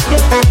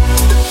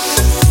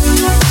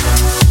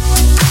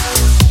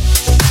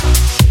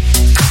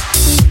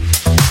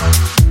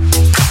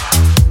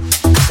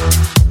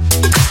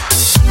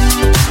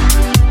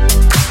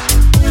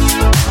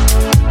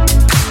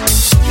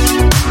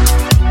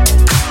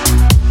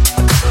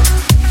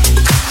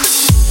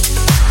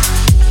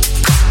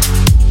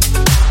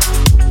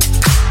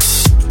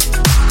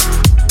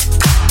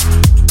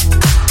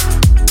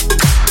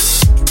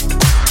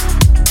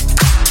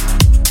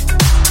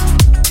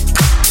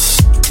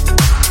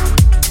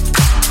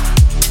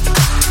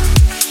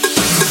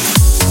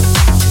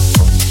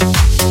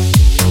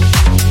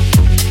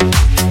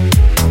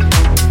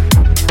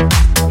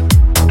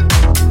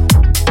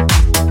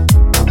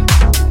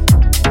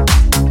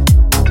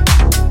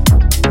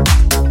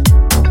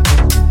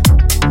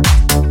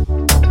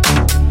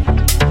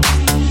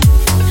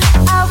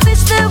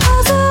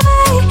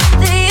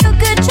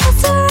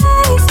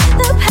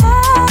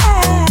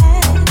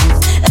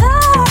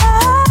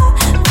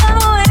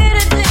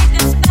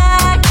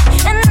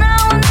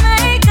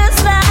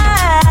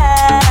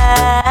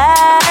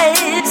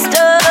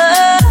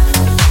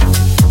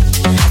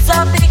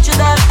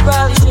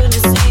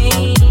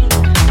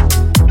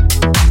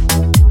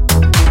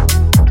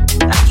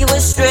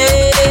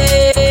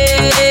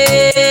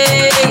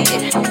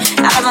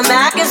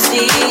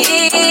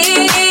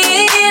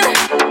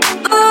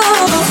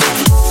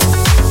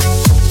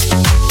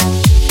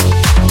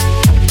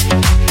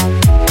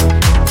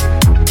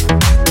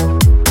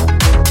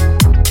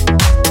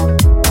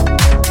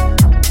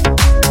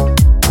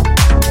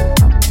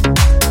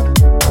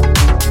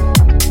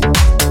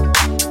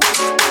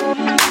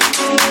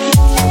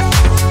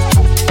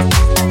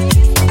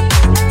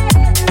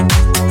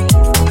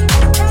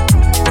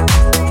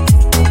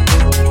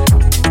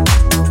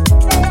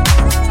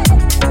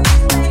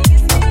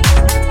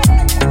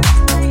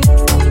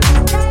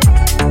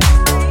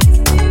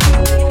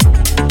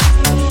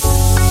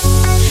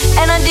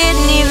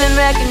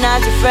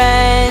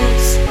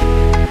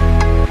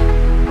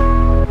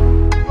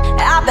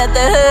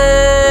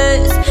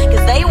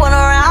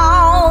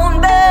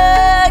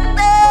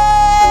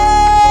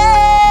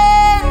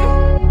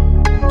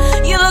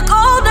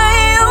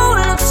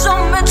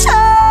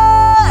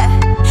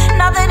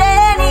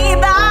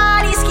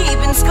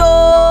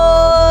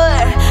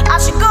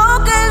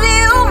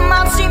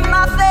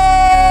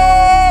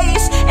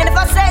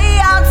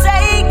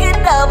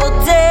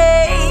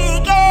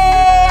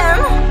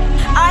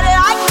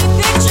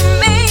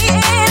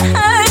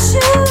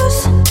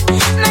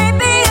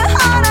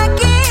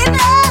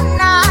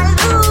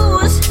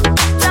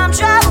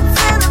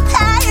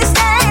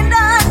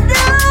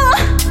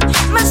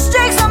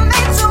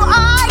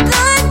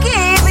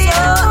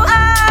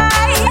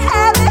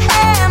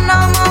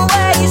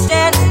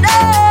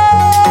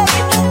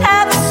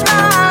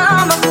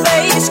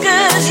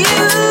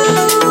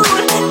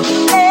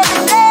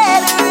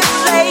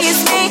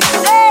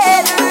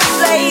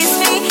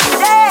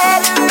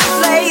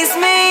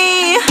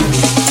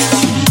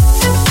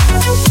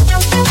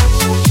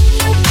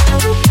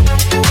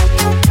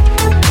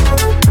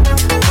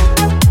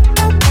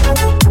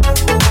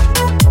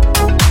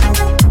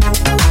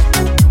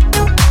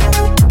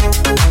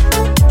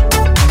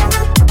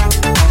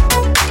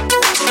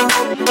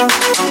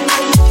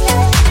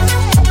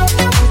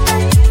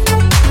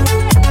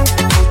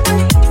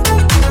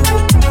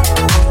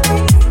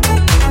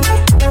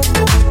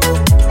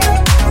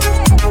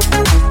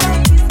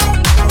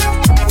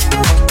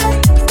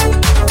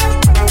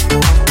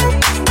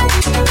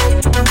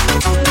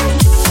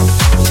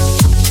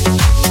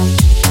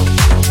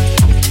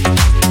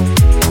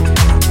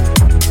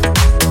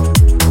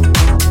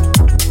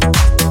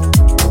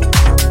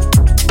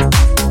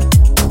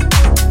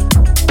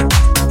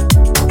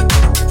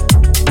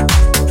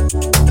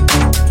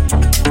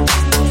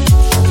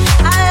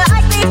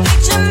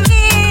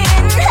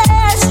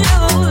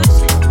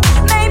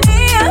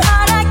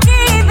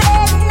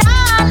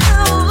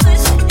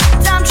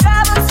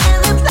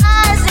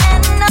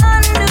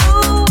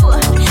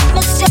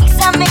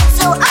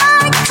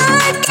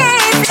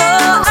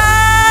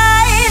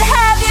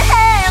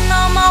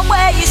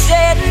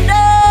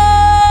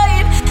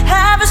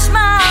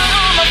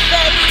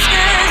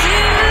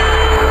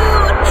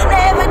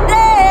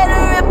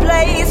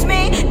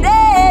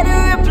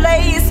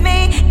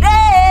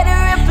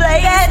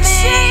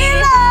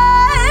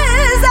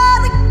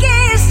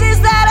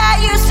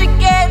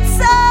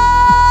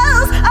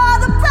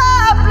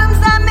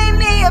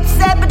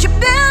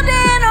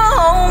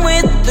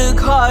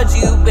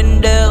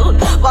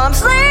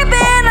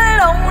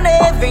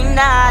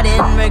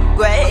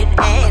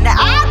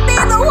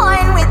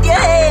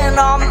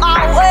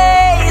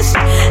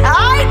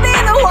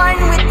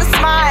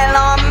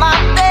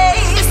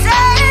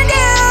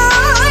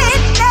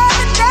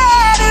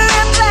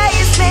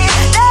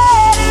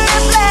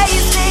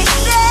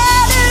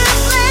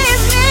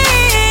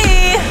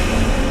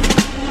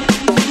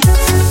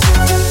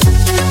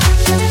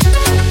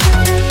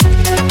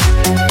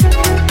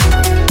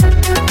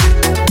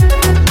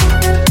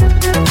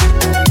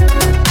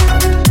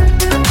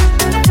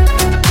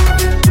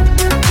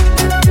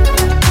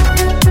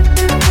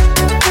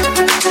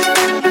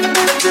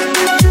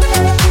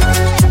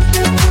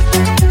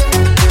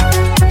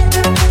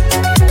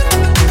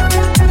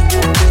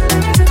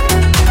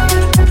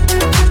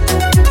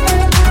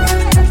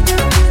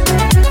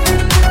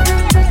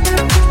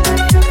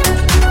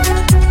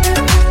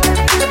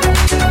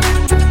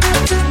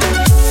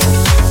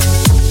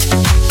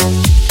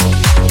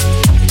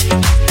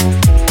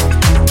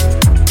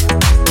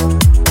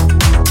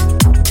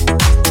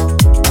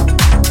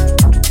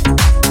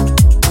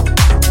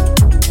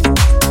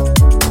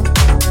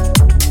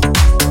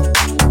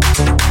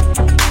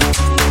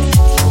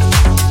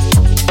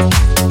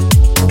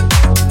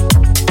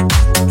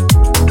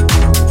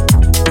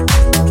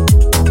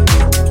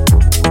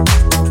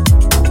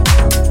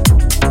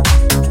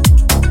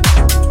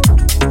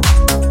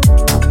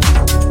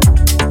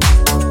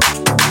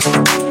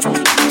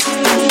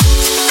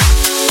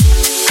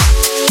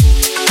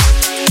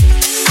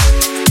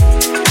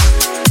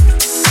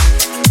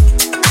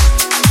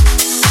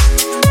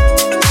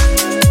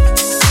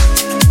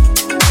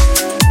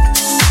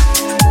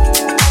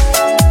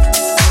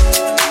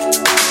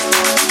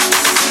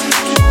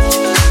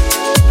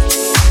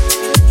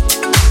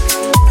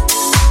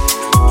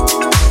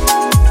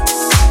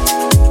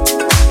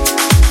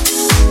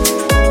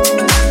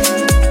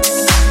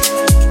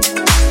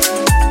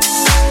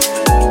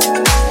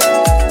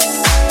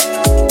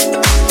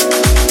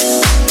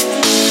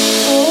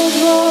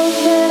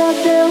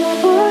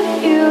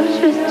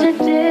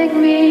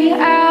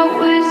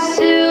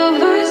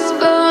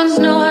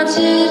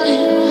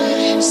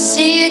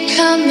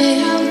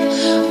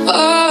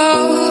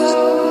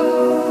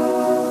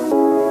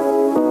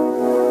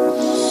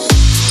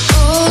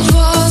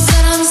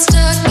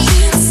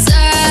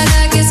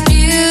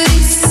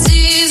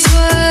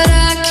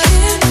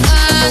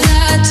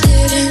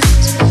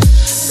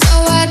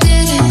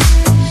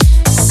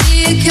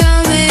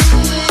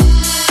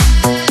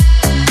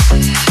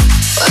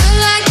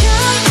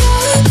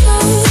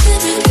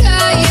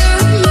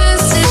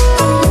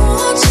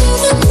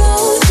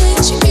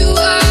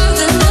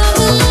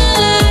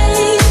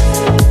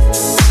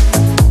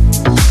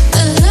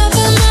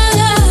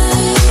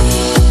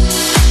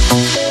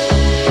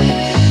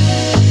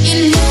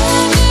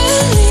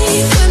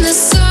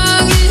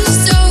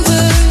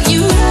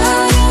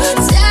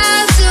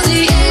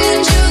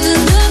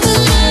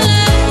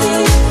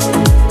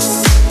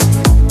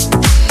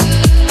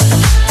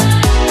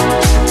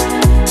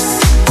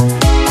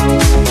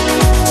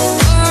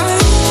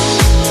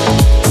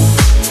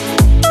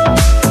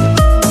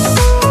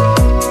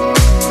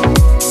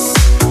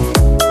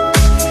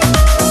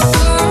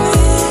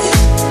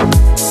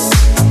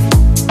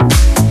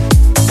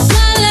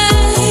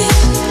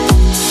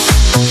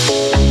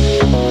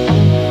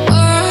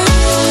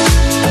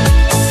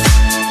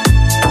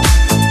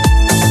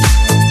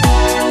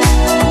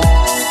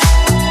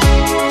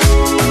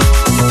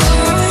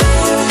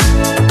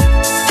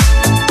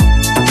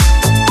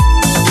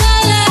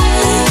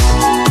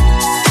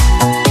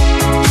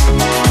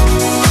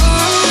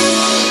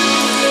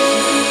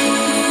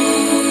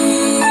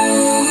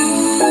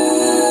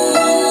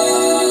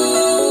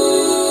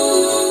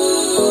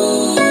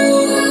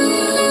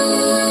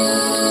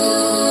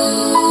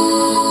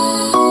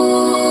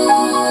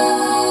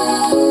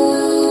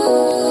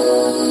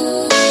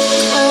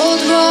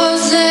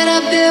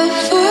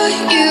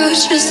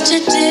 just to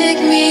dig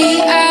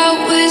me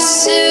out with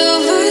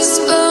silver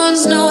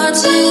spoons. No, I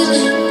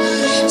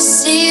didn't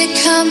see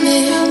it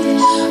coming.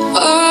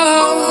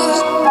 Oh.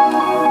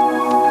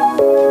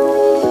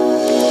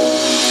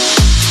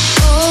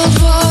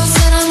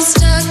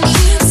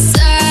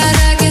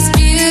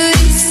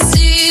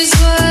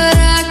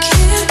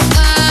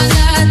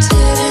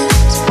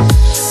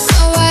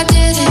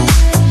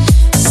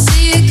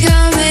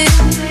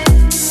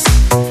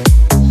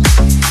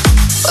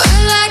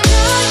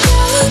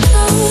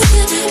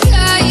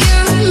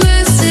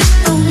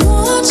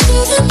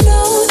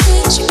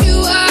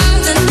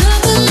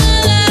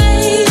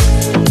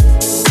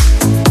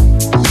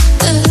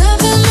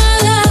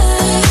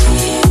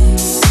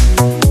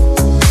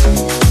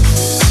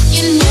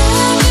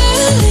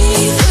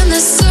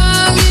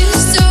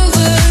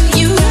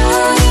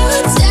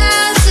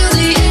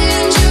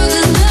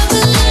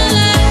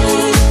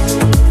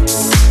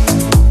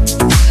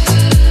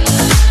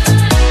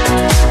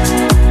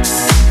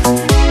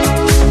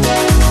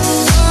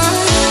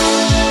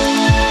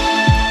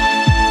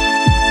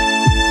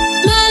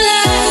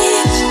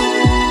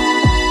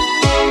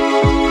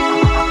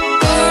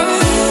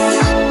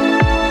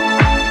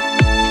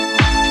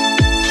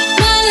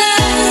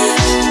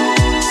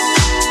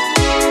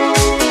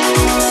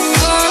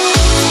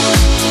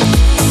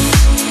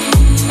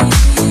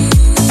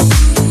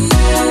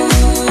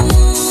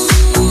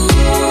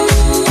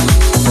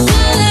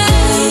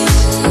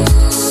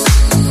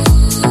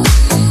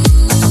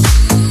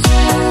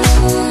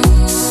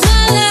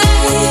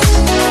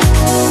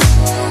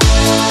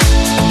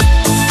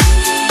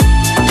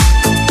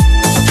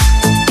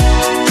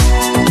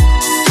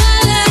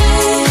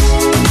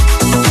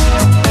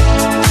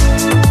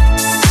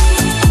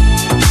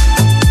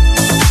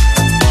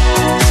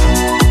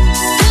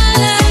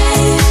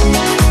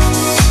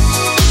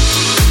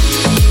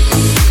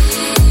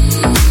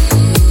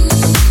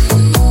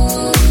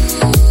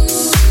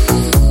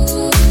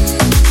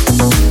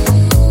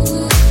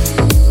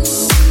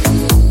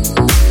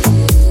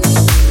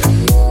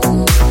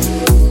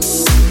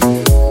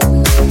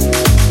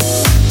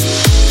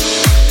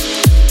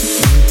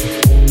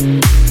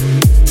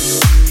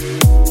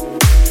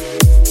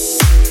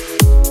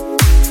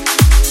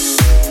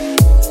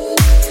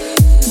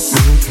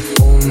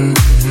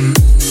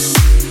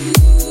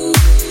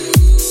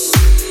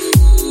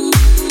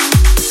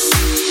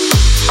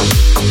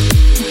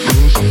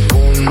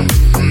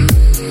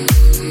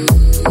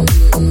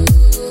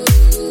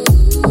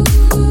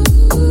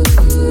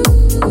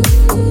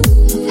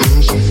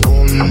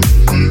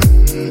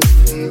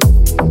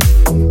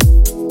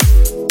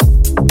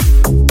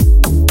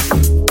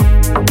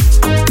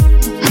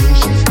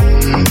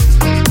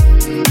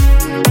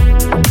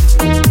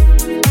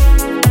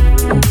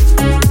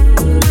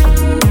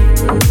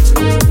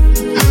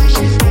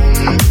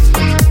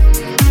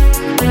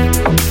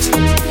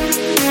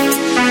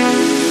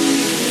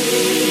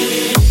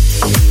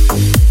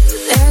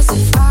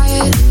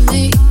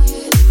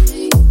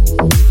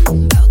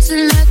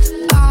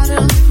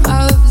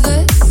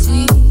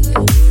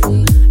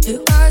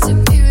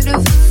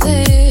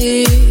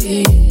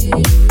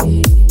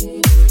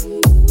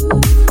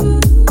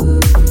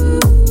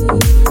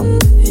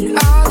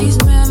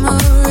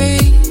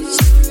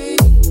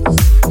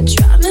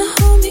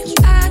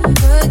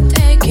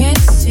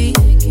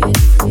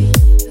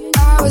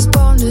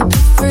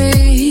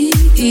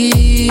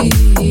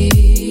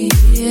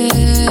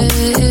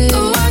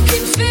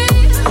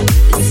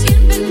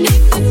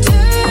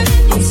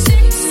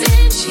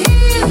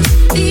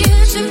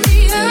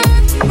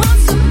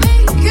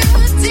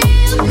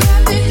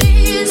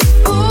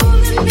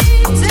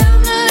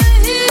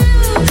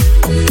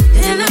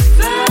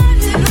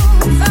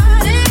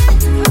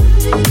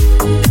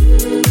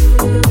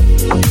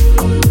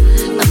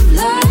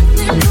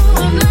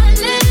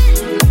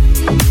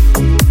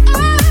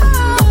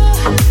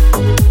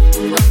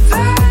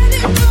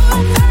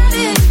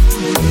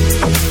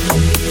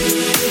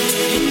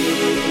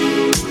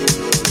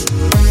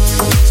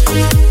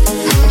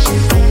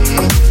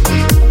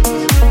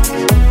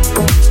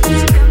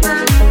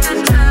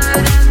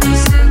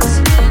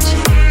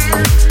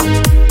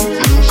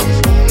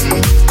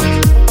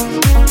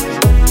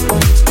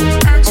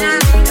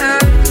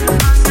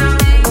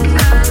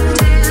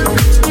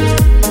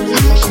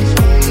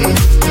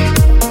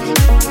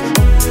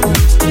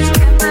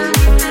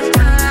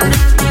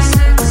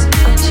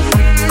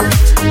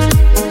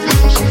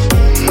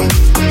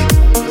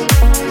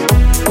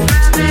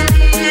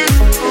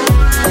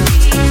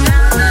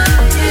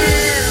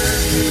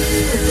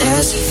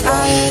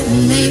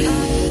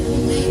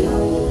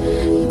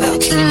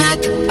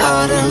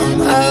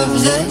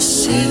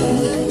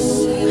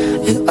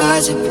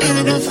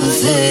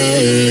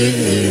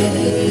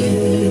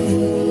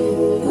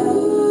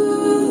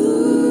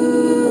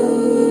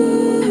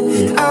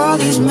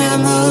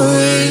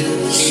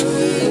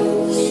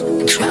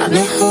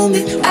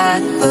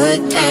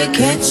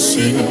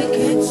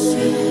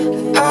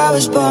 I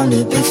was born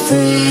to be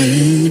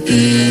free.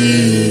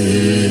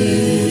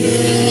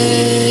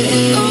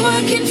 Oh,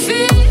 I can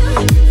feel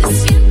the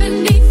skin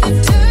beneath the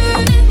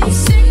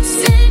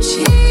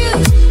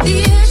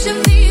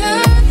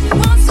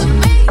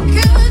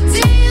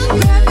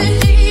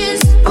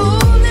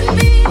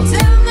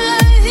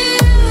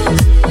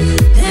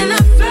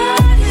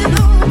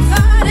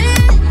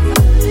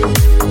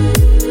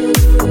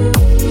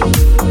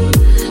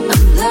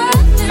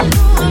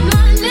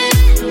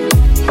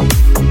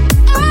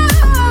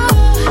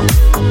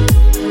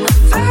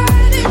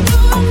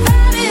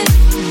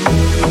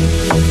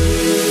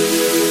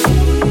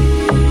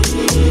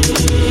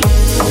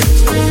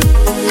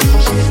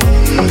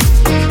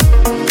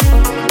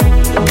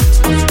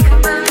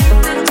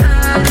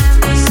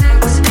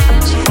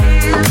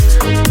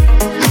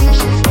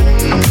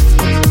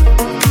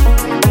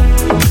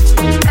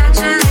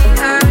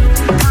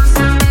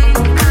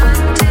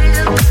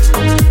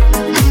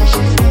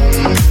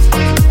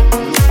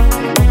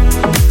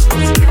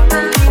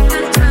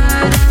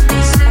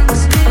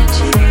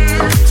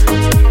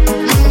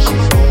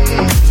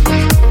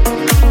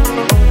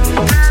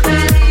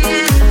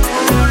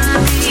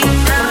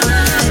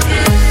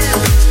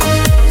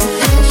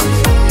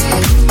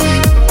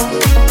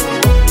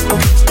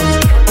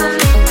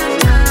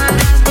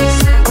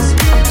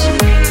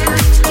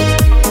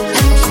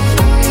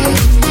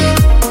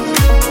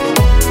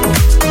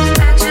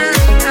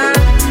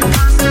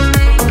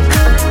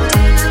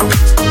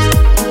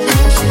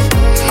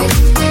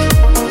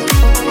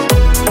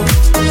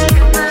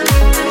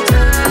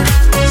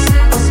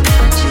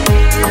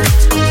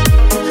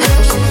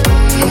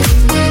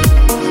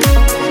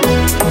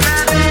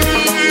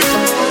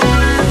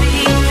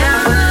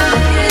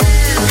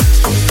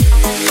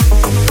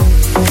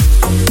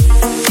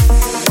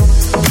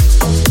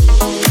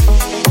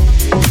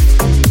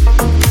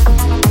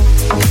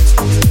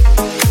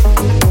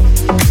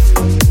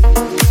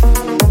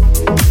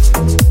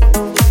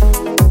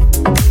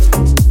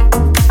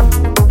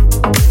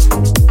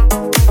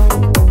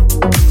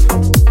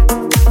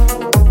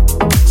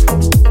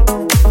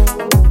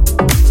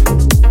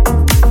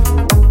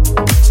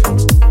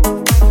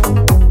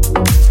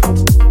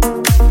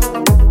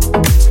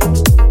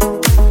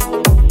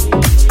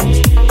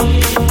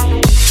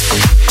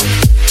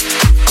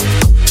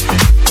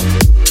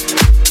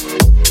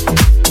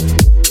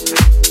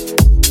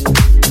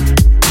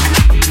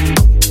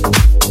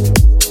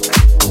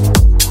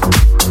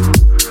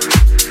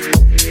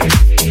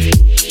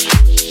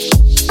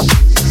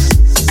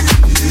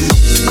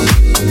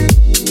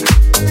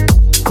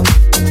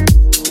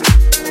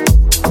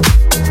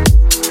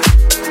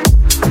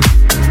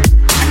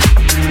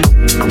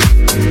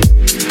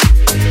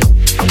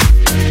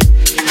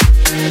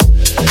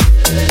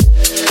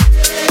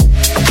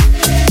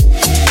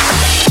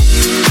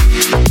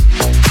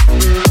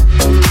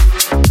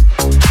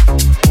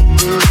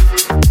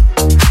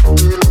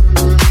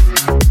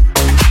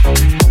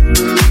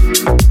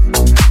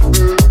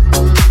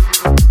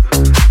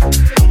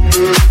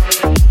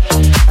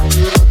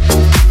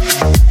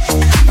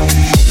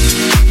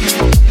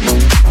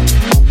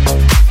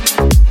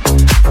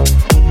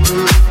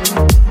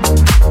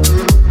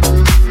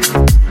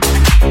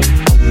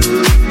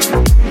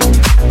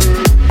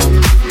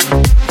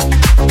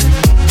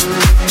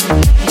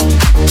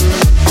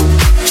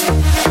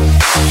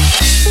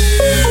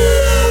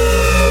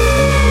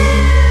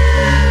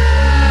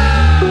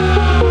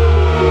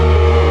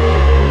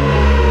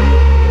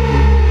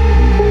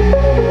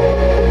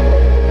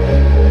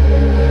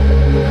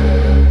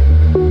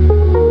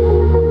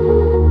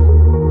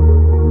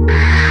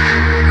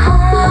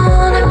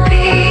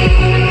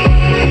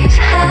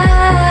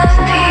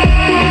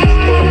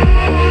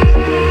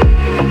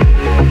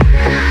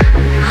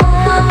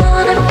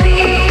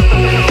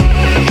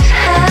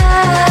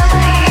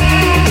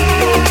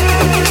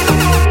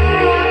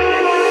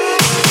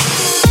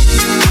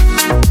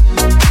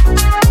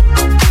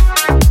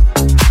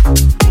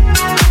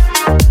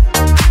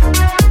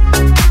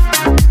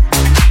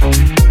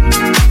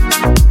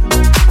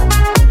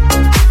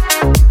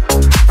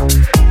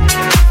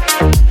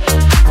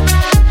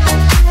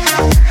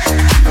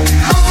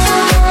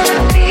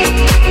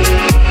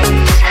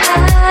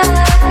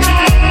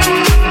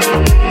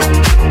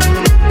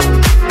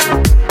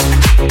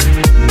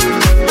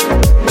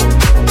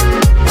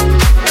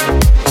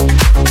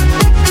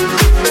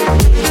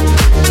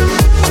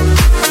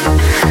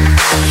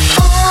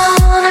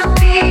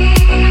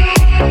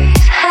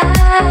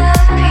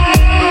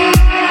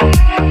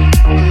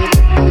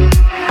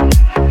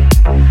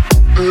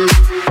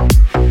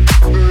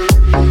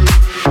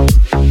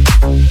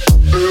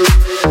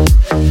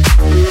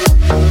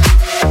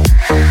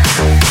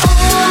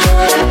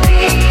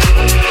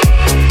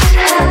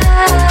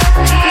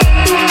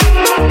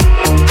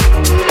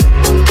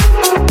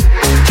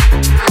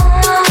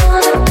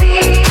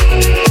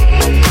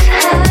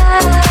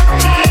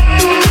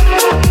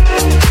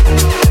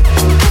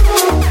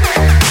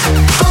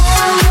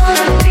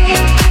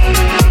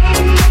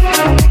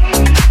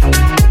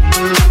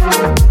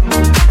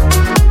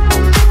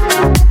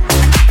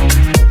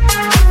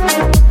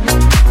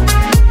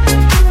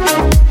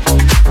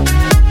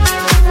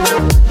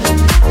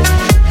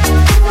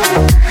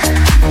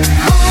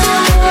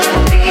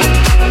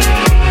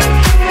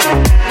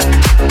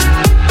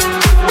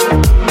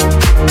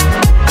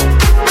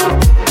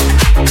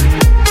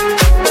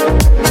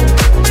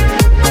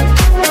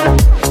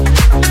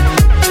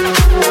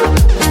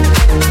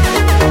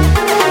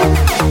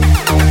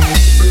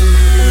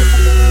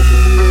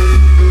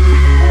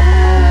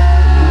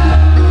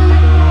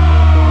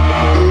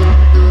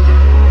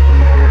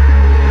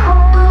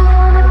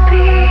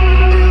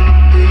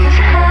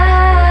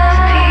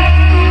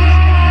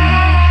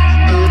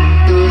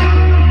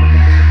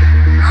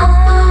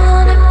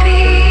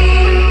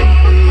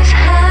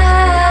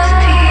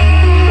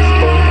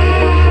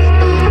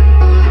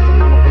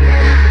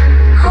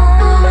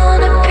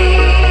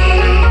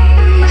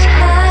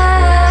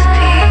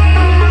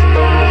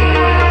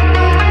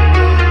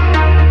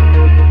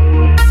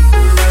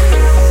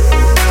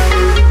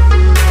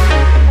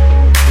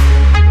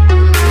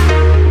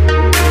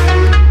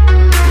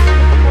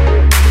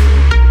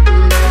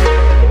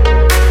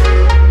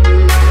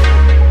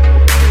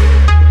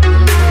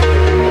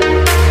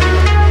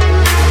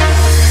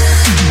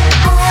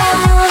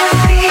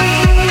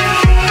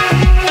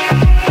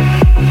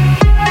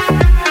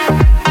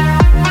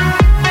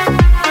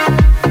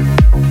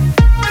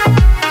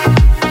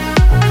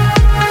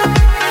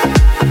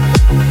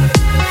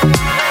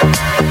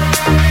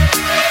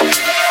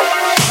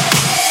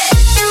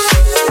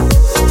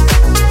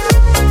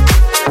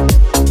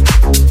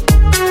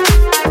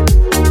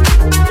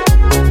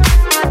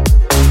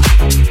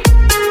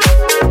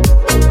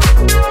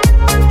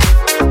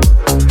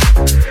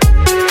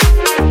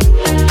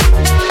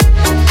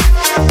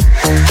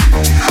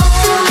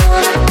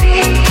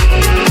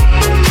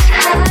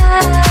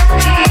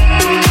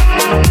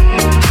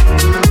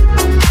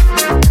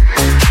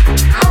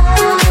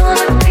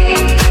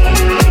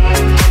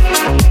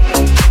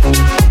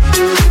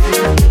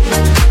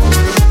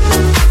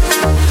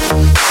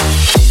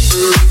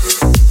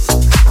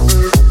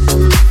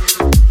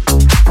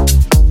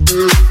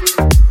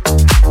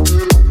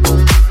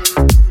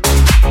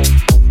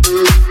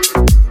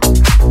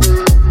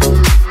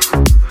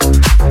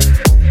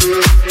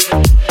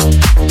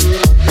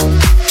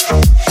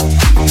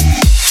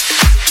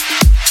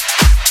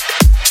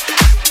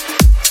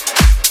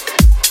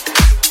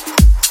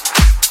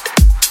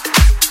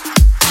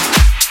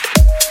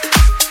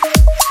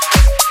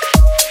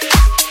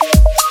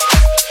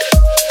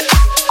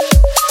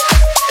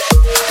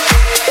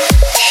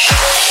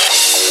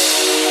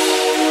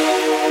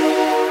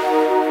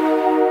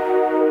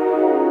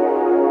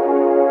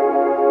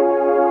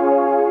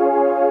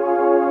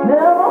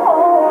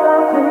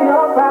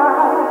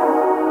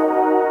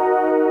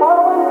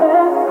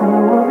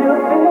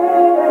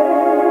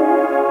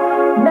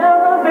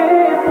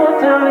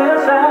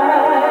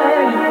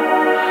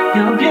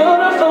You're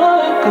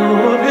beautiful and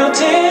full of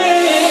beauty.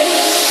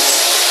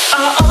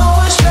 I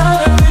always try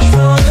to reach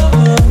for the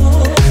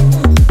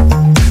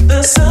moon. The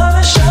sun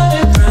is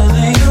shining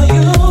brightly on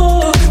you.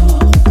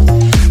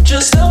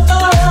 Just look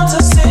around to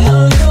see who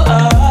you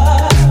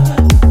are.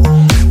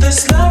 This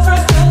love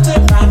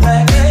reflected right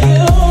back at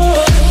you.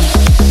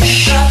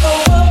 Like a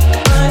what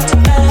might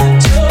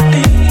add to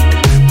be.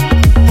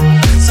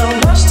 So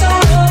much to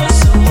love and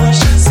so much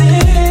to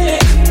see.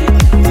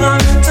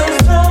 Longing to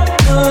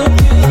follow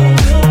you.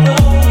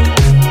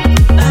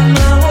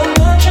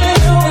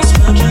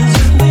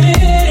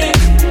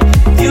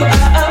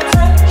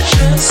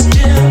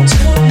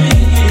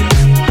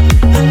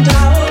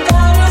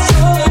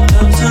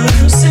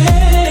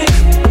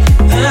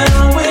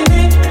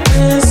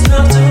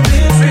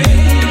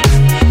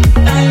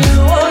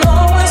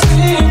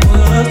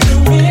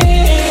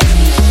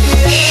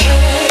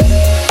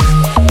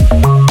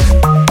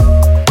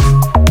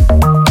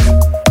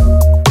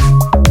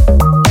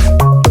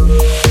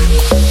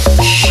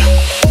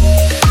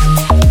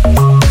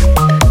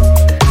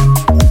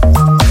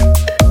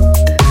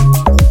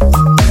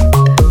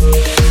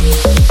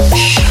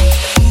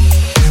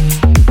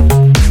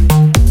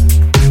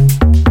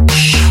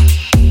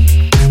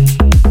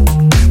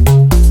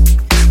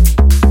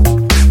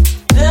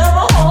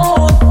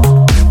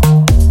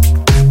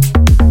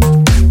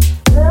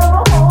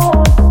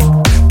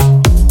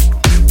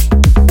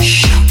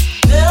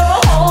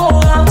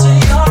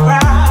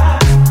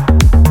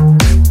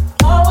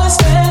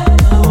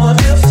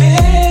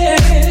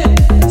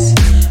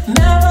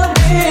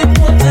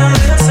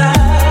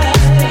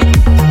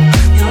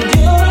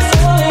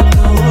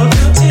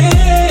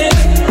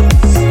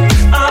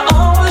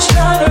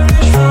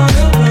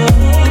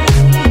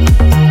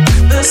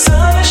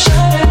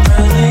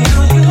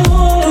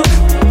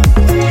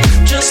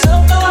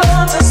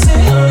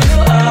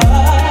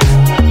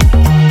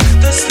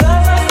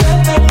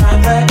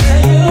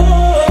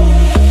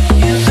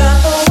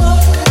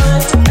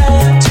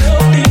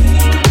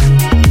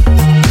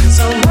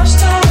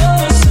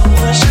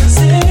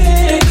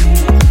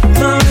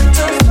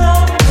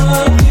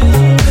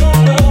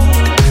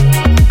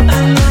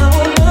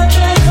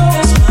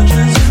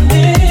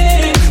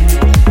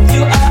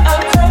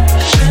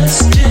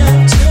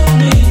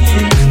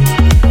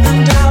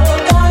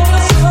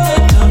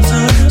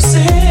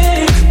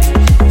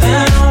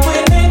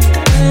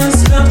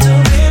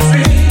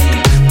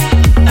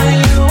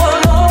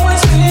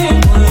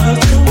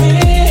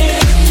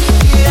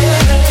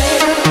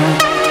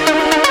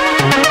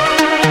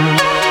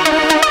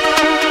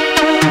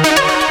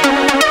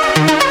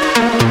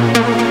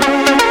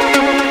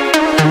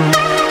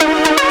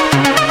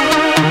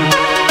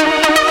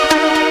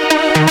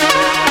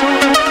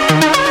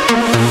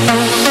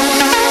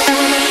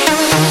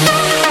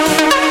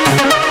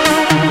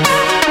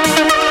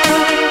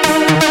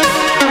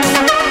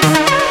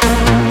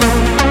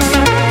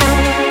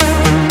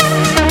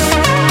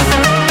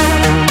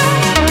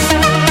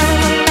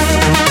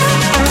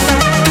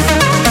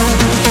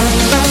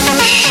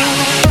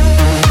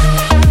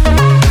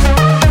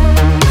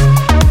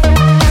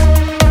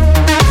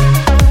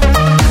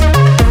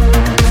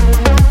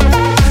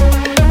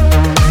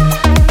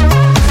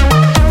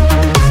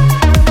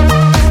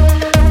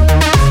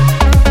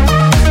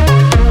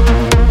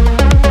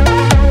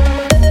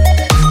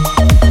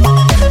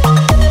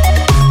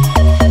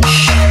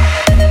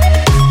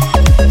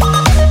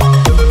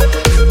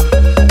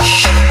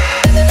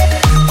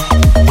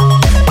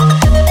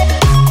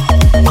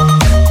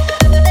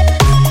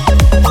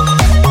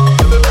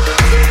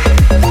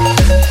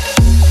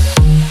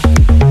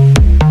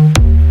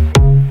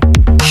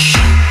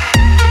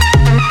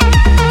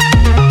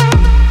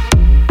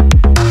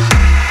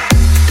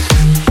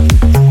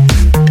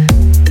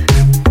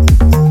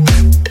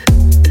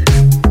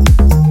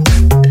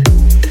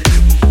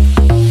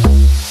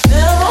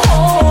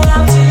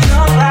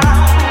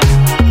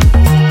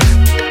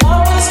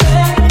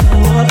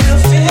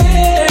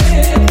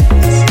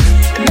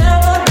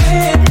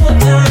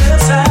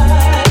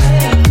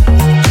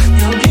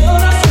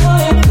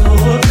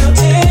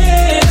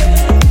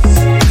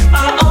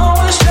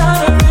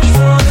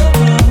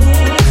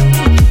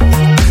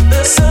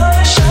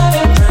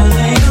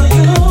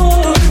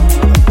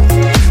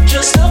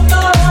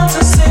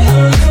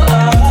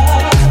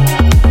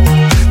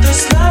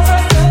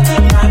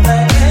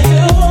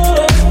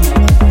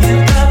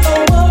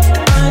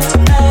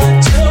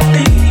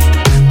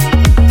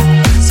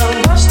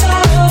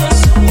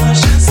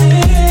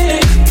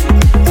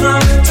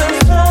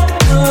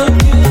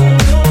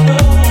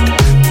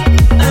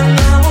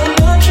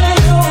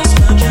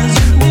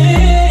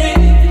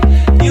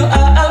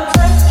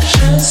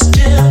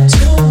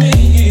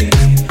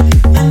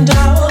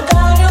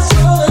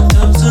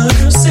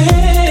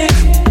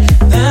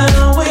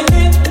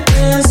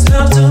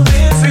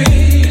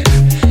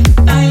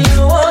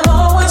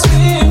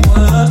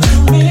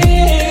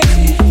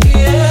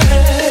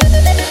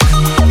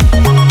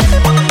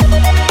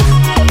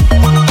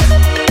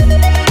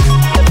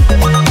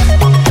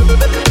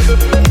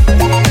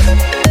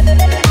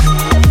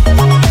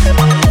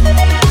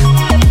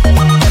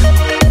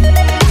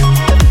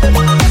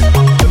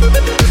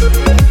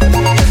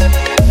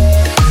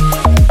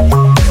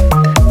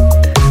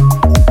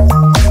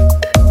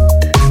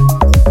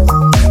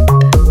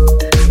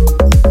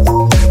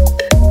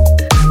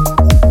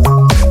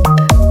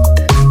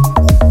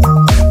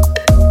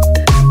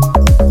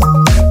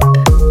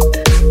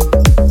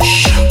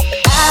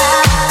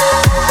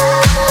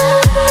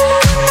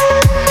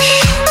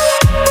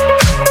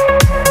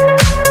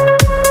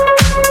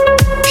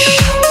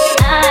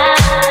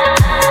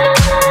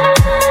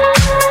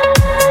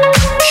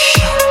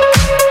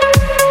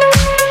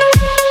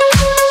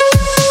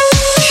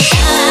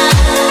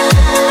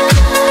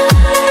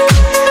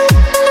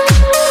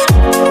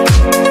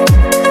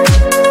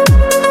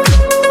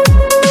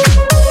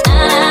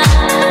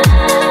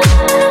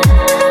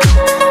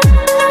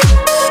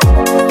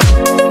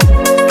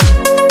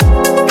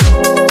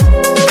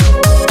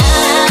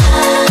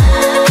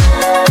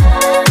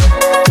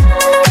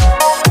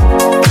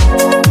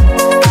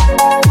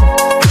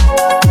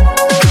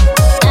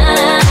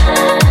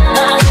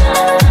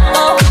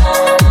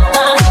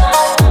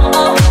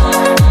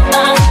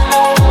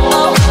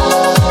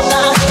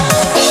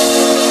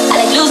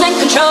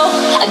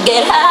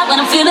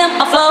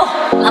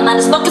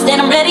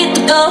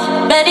 go,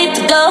 ready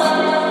to go.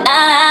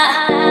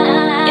 Nah,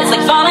 it's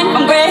like falling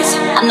from grace.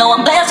 I know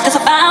I'm blessed cause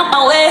I found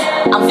my way.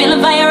 I'm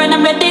feeling fire and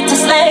I'm ready to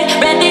slay,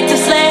 ready to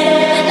slay.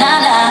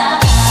 Nah, nah.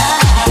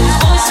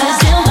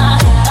 Voices in my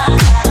head,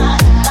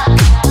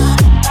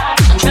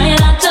 I'm trying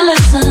not to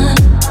listen.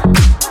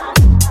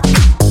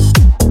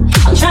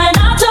 I'm trying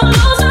not to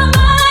lose my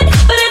mind,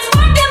 but it's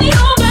working me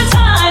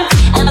overtime.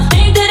 And I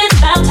think that it's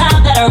about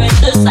time that I read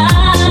the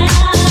sign.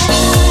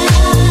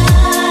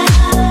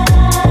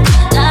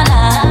 Nah,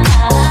 nah.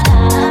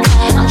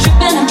 I'm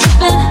tripping, I'm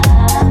tripping.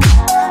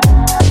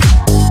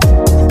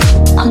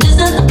 I'm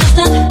distant, I'm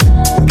distant.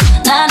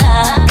 Nah,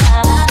 nah.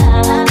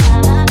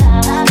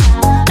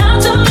 Not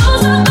to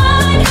lose my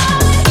mind.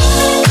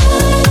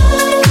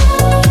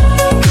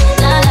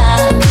 Nah, nah.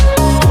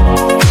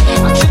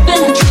 I'm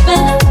tripping, I'm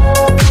tripping.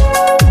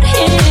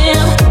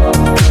 Yeah.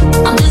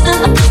 I'm distant,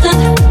 I'm distant.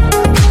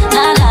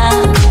 Nah, nah.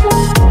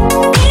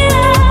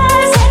 Yeah,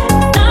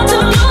 not to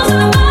lose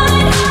my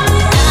mind.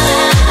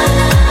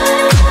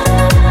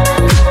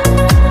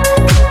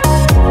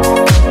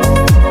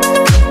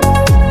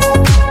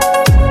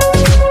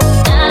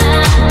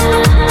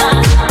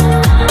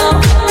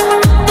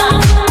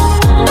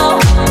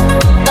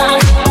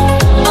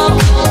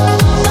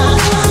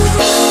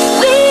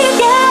 We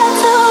got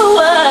to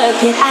work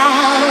it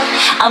out.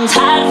 I'm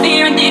tired of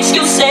hearing the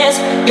excuses.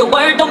 Your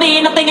word don't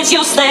mean nothing, it's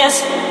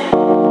useless.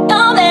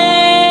 Don't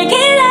make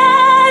it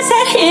eyes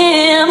at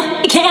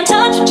him. You can't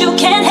touch what you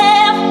can't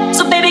have.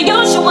 So baby,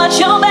 you should watch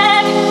your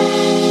back.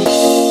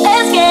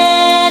 Let's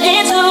get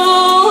into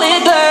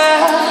it,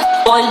 girl.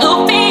 Boy,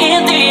 look me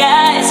in the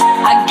eyes.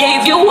 I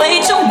gave you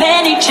way too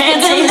many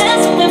chances. You've been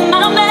messing with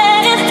my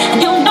man,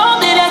 and you know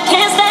that I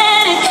can't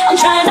stand it. I'm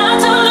trying not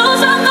to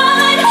lose my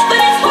mind, but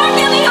it's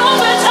working me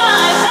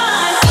overtime.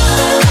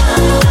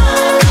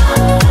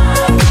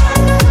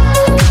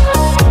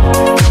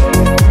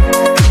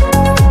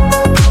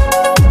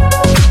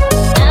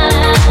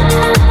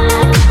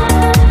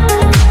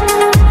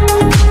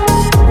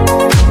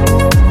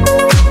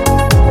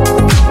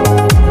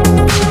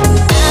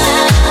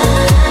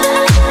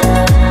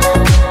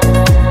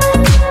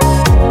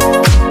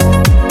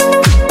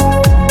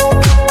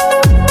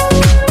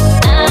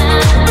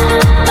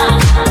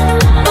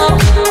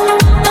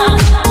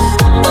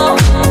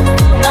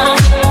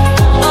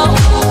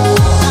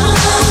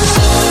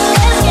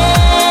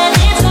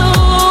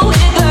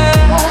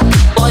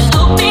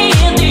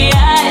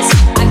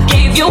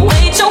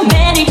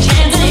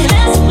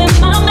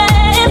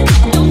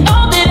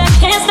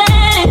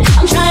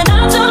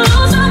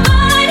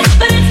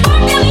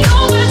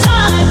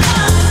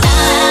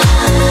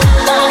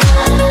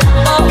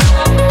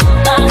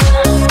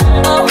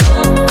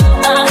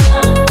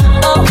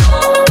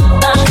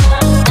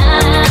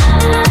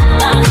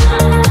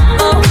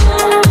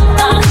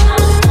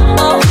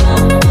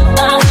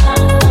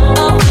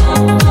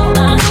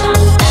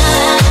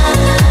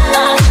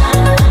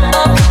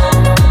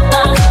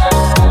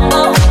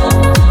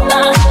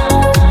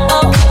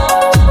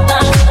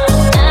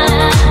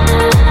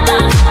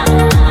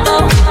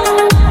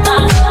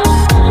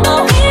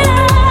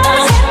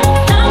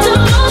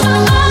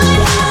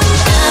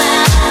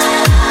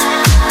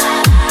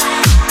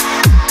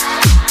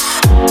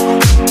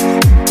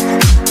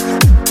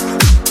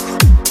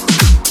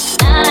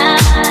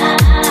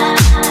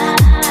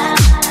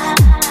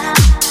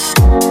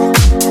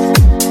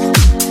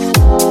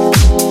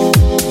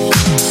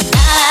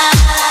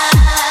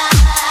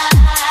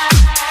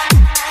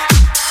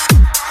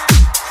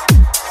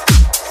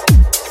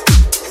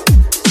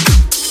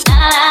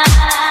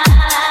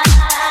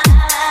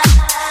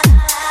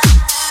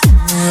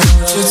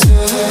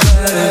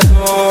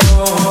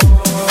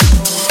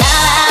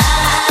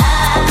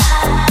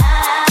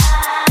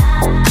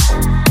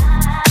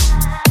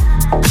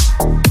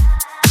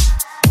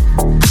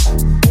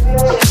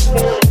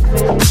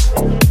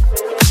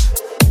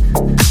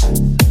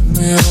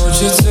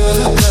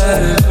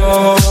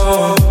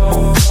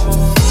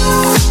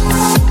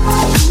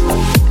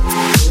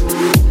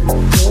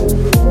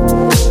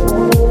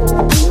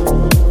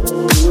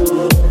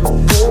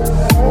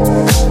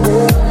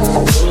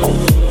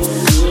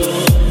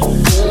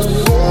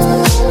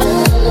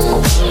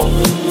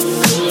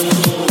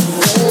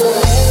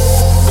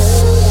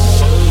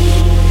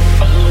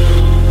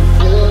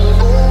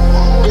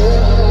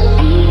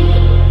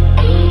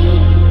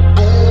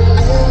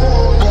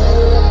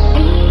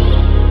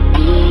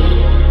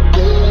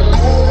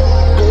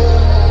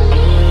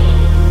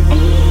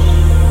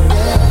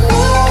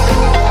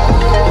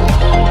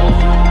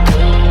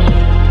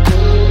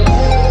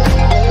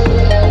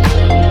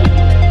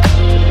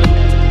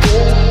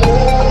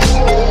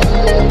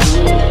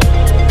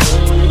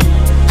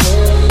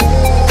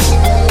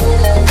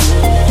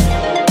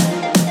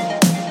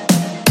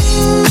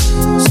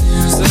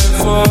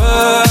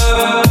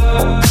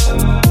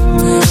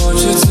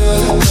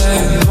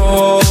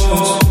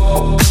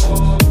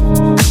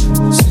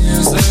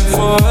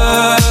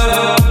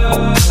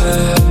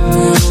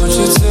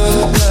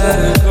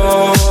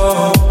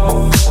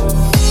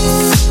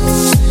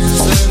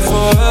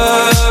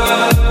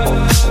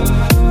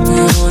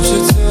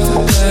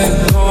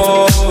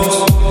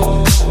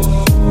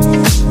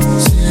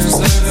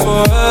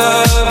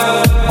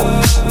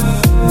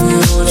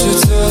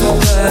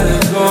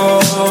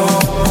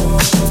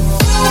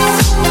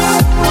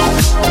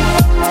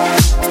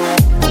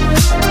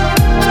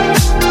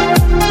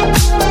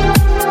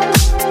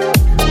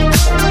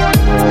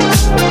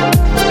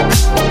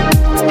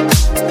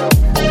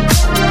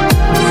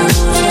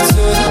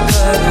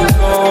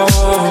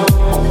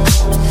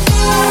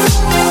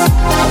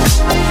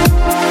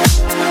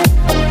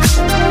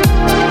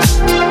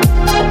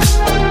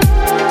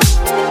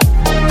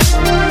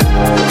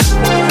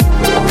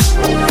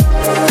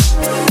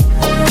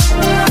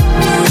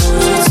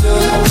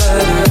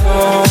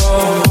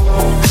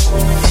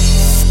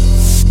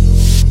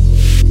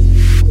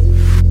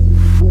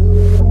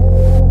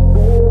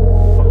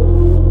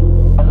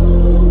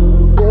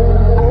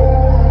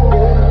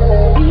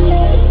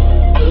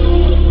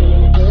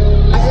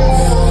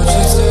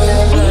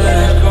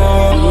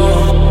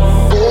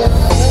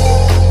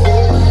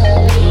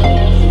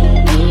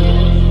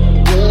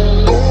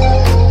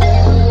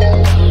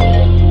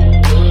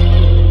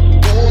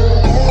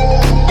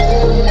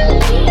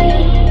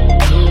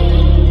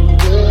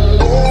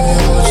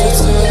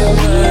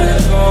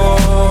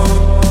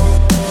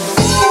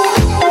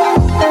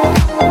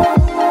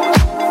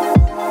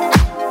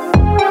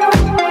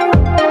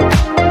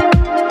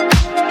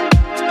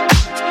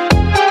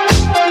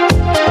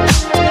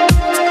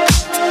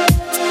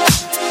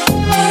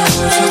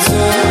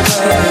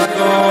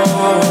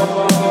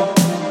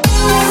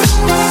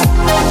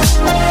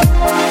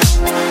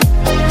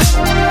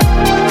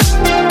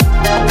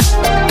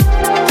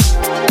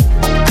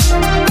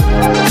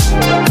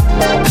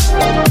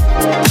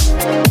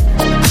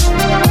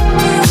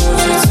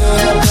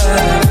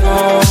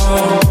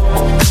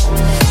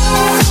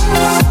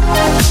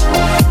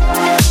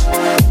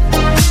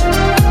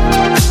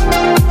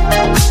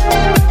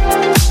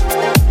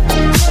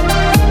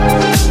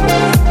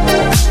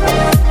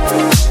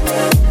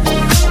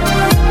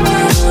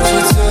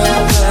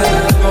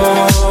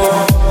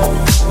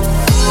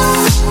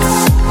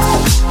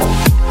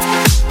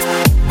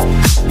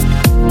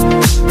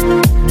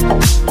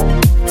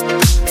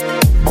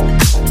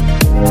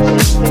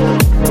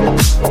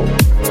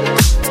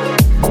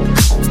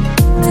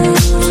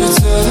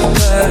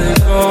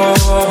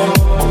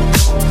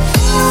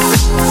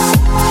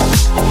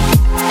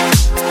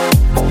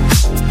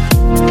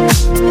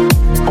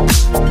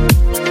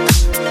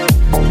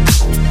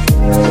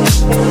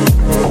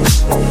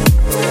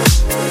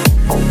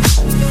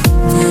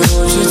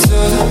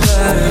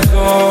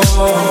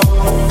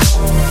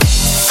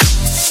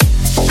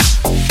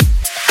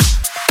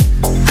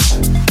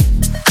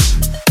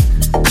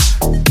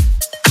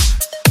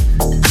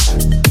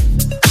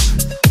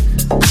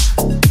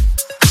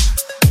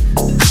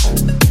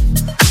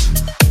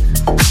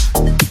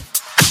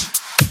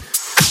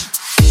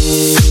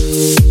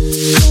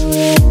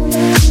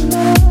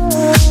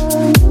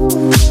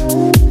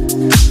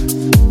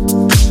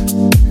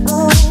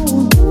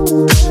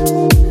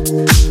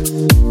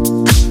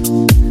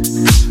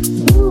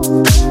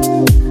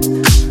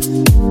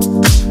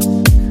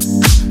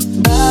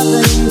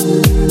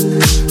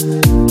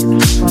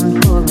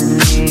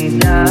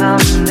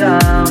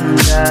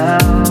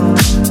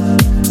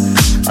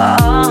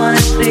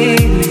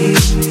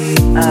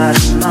 out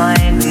of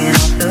mind, being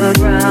off the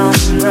ground.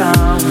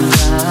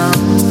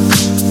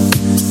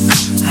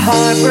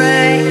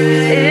 Heartbreak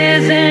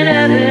is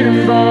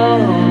inevitable.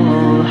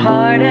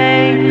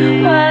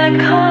 Heartache, well, it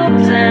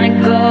comes and it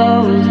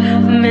goes.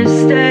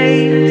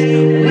 Mistakes,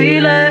 we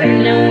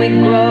learn and we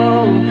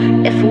grow.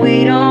 If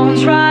we don't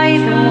try,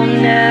 then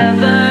we'll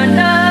never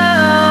know.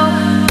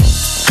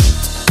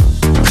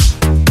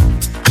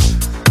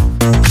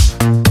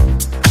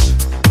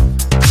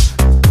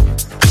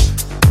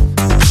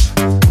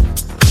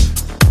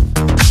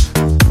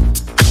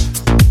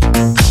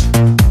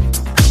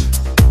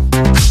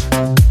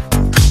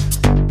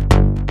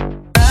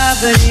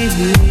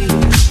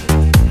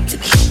 To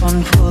keep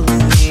on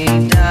pulling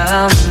me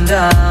down,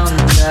 down,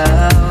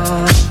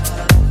 down.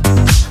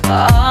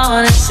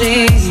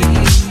 Honestly,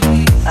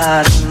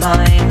 out of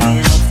mind,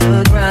 being off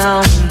the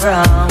ground,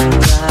 ground,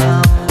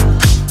 ground.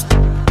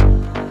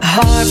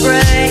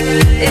 Heartbreak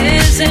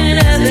is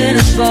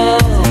inevitable.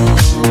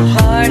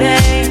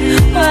 Heartache,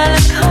 well,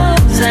 it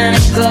comes and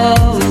it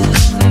goes.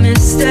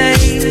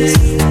 Mistakes,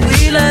 we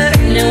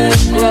learn and we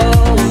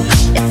grow.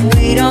 If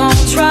we don't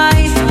try,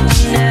 we'll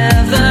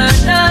never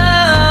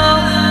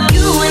know.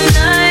 You and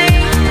I,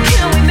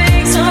 can we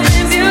make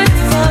something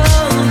beautiful?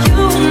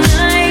 You and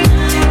I,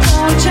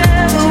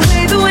 whichever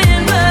way the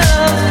wind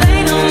blows,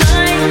 pay no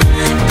mind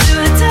to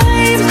the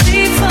times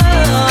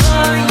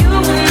before. You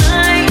and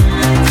I,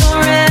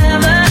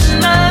 forever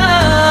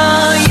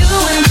more. You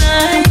and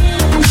I.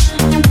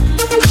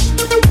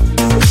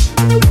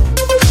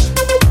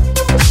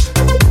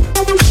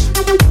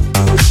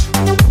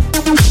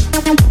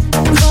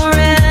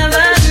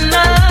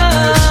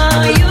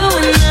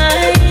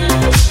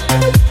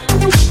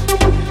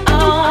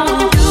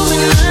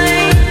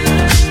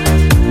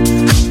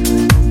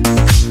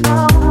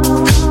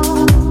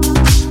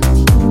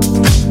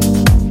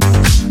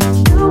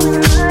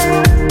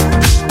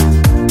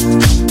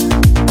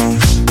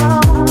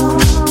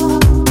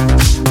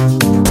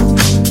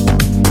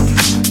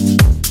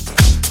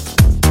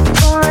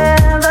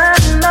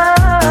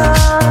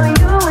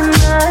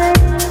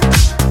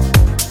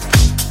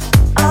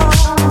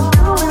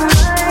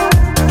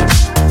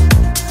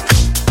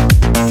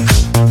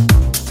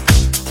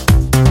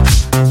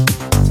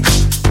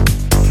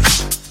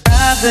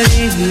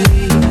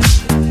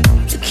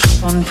 To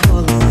keep on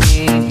pulling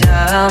me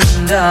down,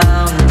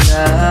 down,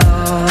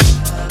 down.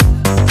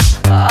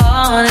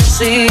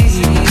 Honestly,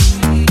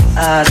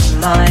 out of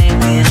mind,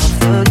 being off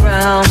the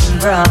ground,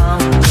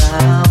 ground,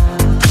 ground.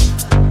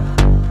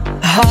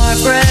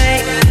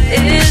 Heartbreak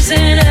is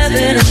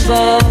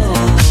inevitable.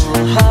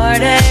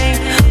 Heartache,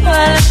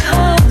 well, it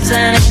comes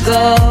and it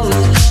goes.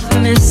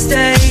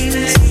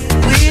 Mistakes,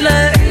 we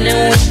learn and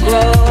we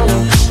grow.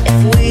 If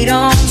we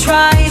don't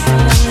try,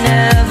 we'll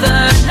never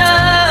know.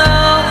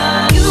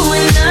 You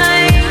and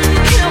I,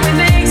 can we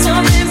make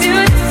something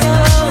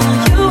beautiful?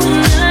 You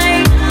and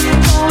I,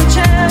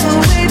 whichever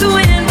way the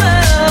wind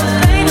blows,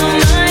 pay no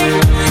mind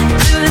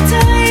to the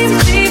times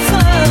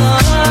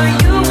before.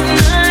 You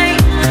and I,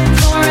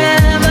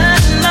 forever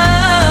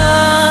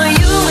more.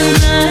 You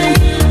and I.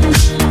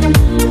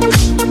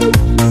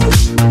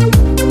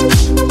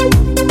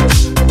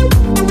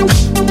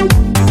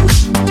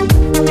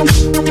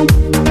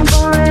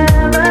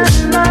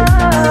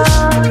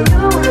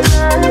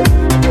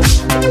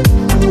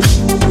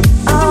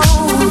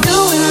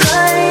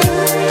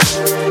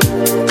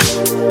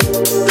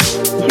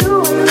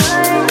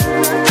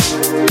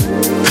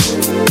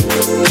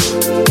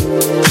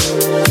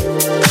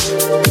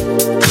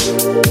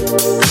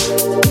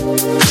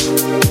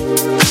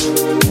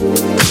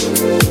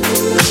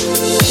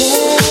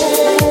 Yeah.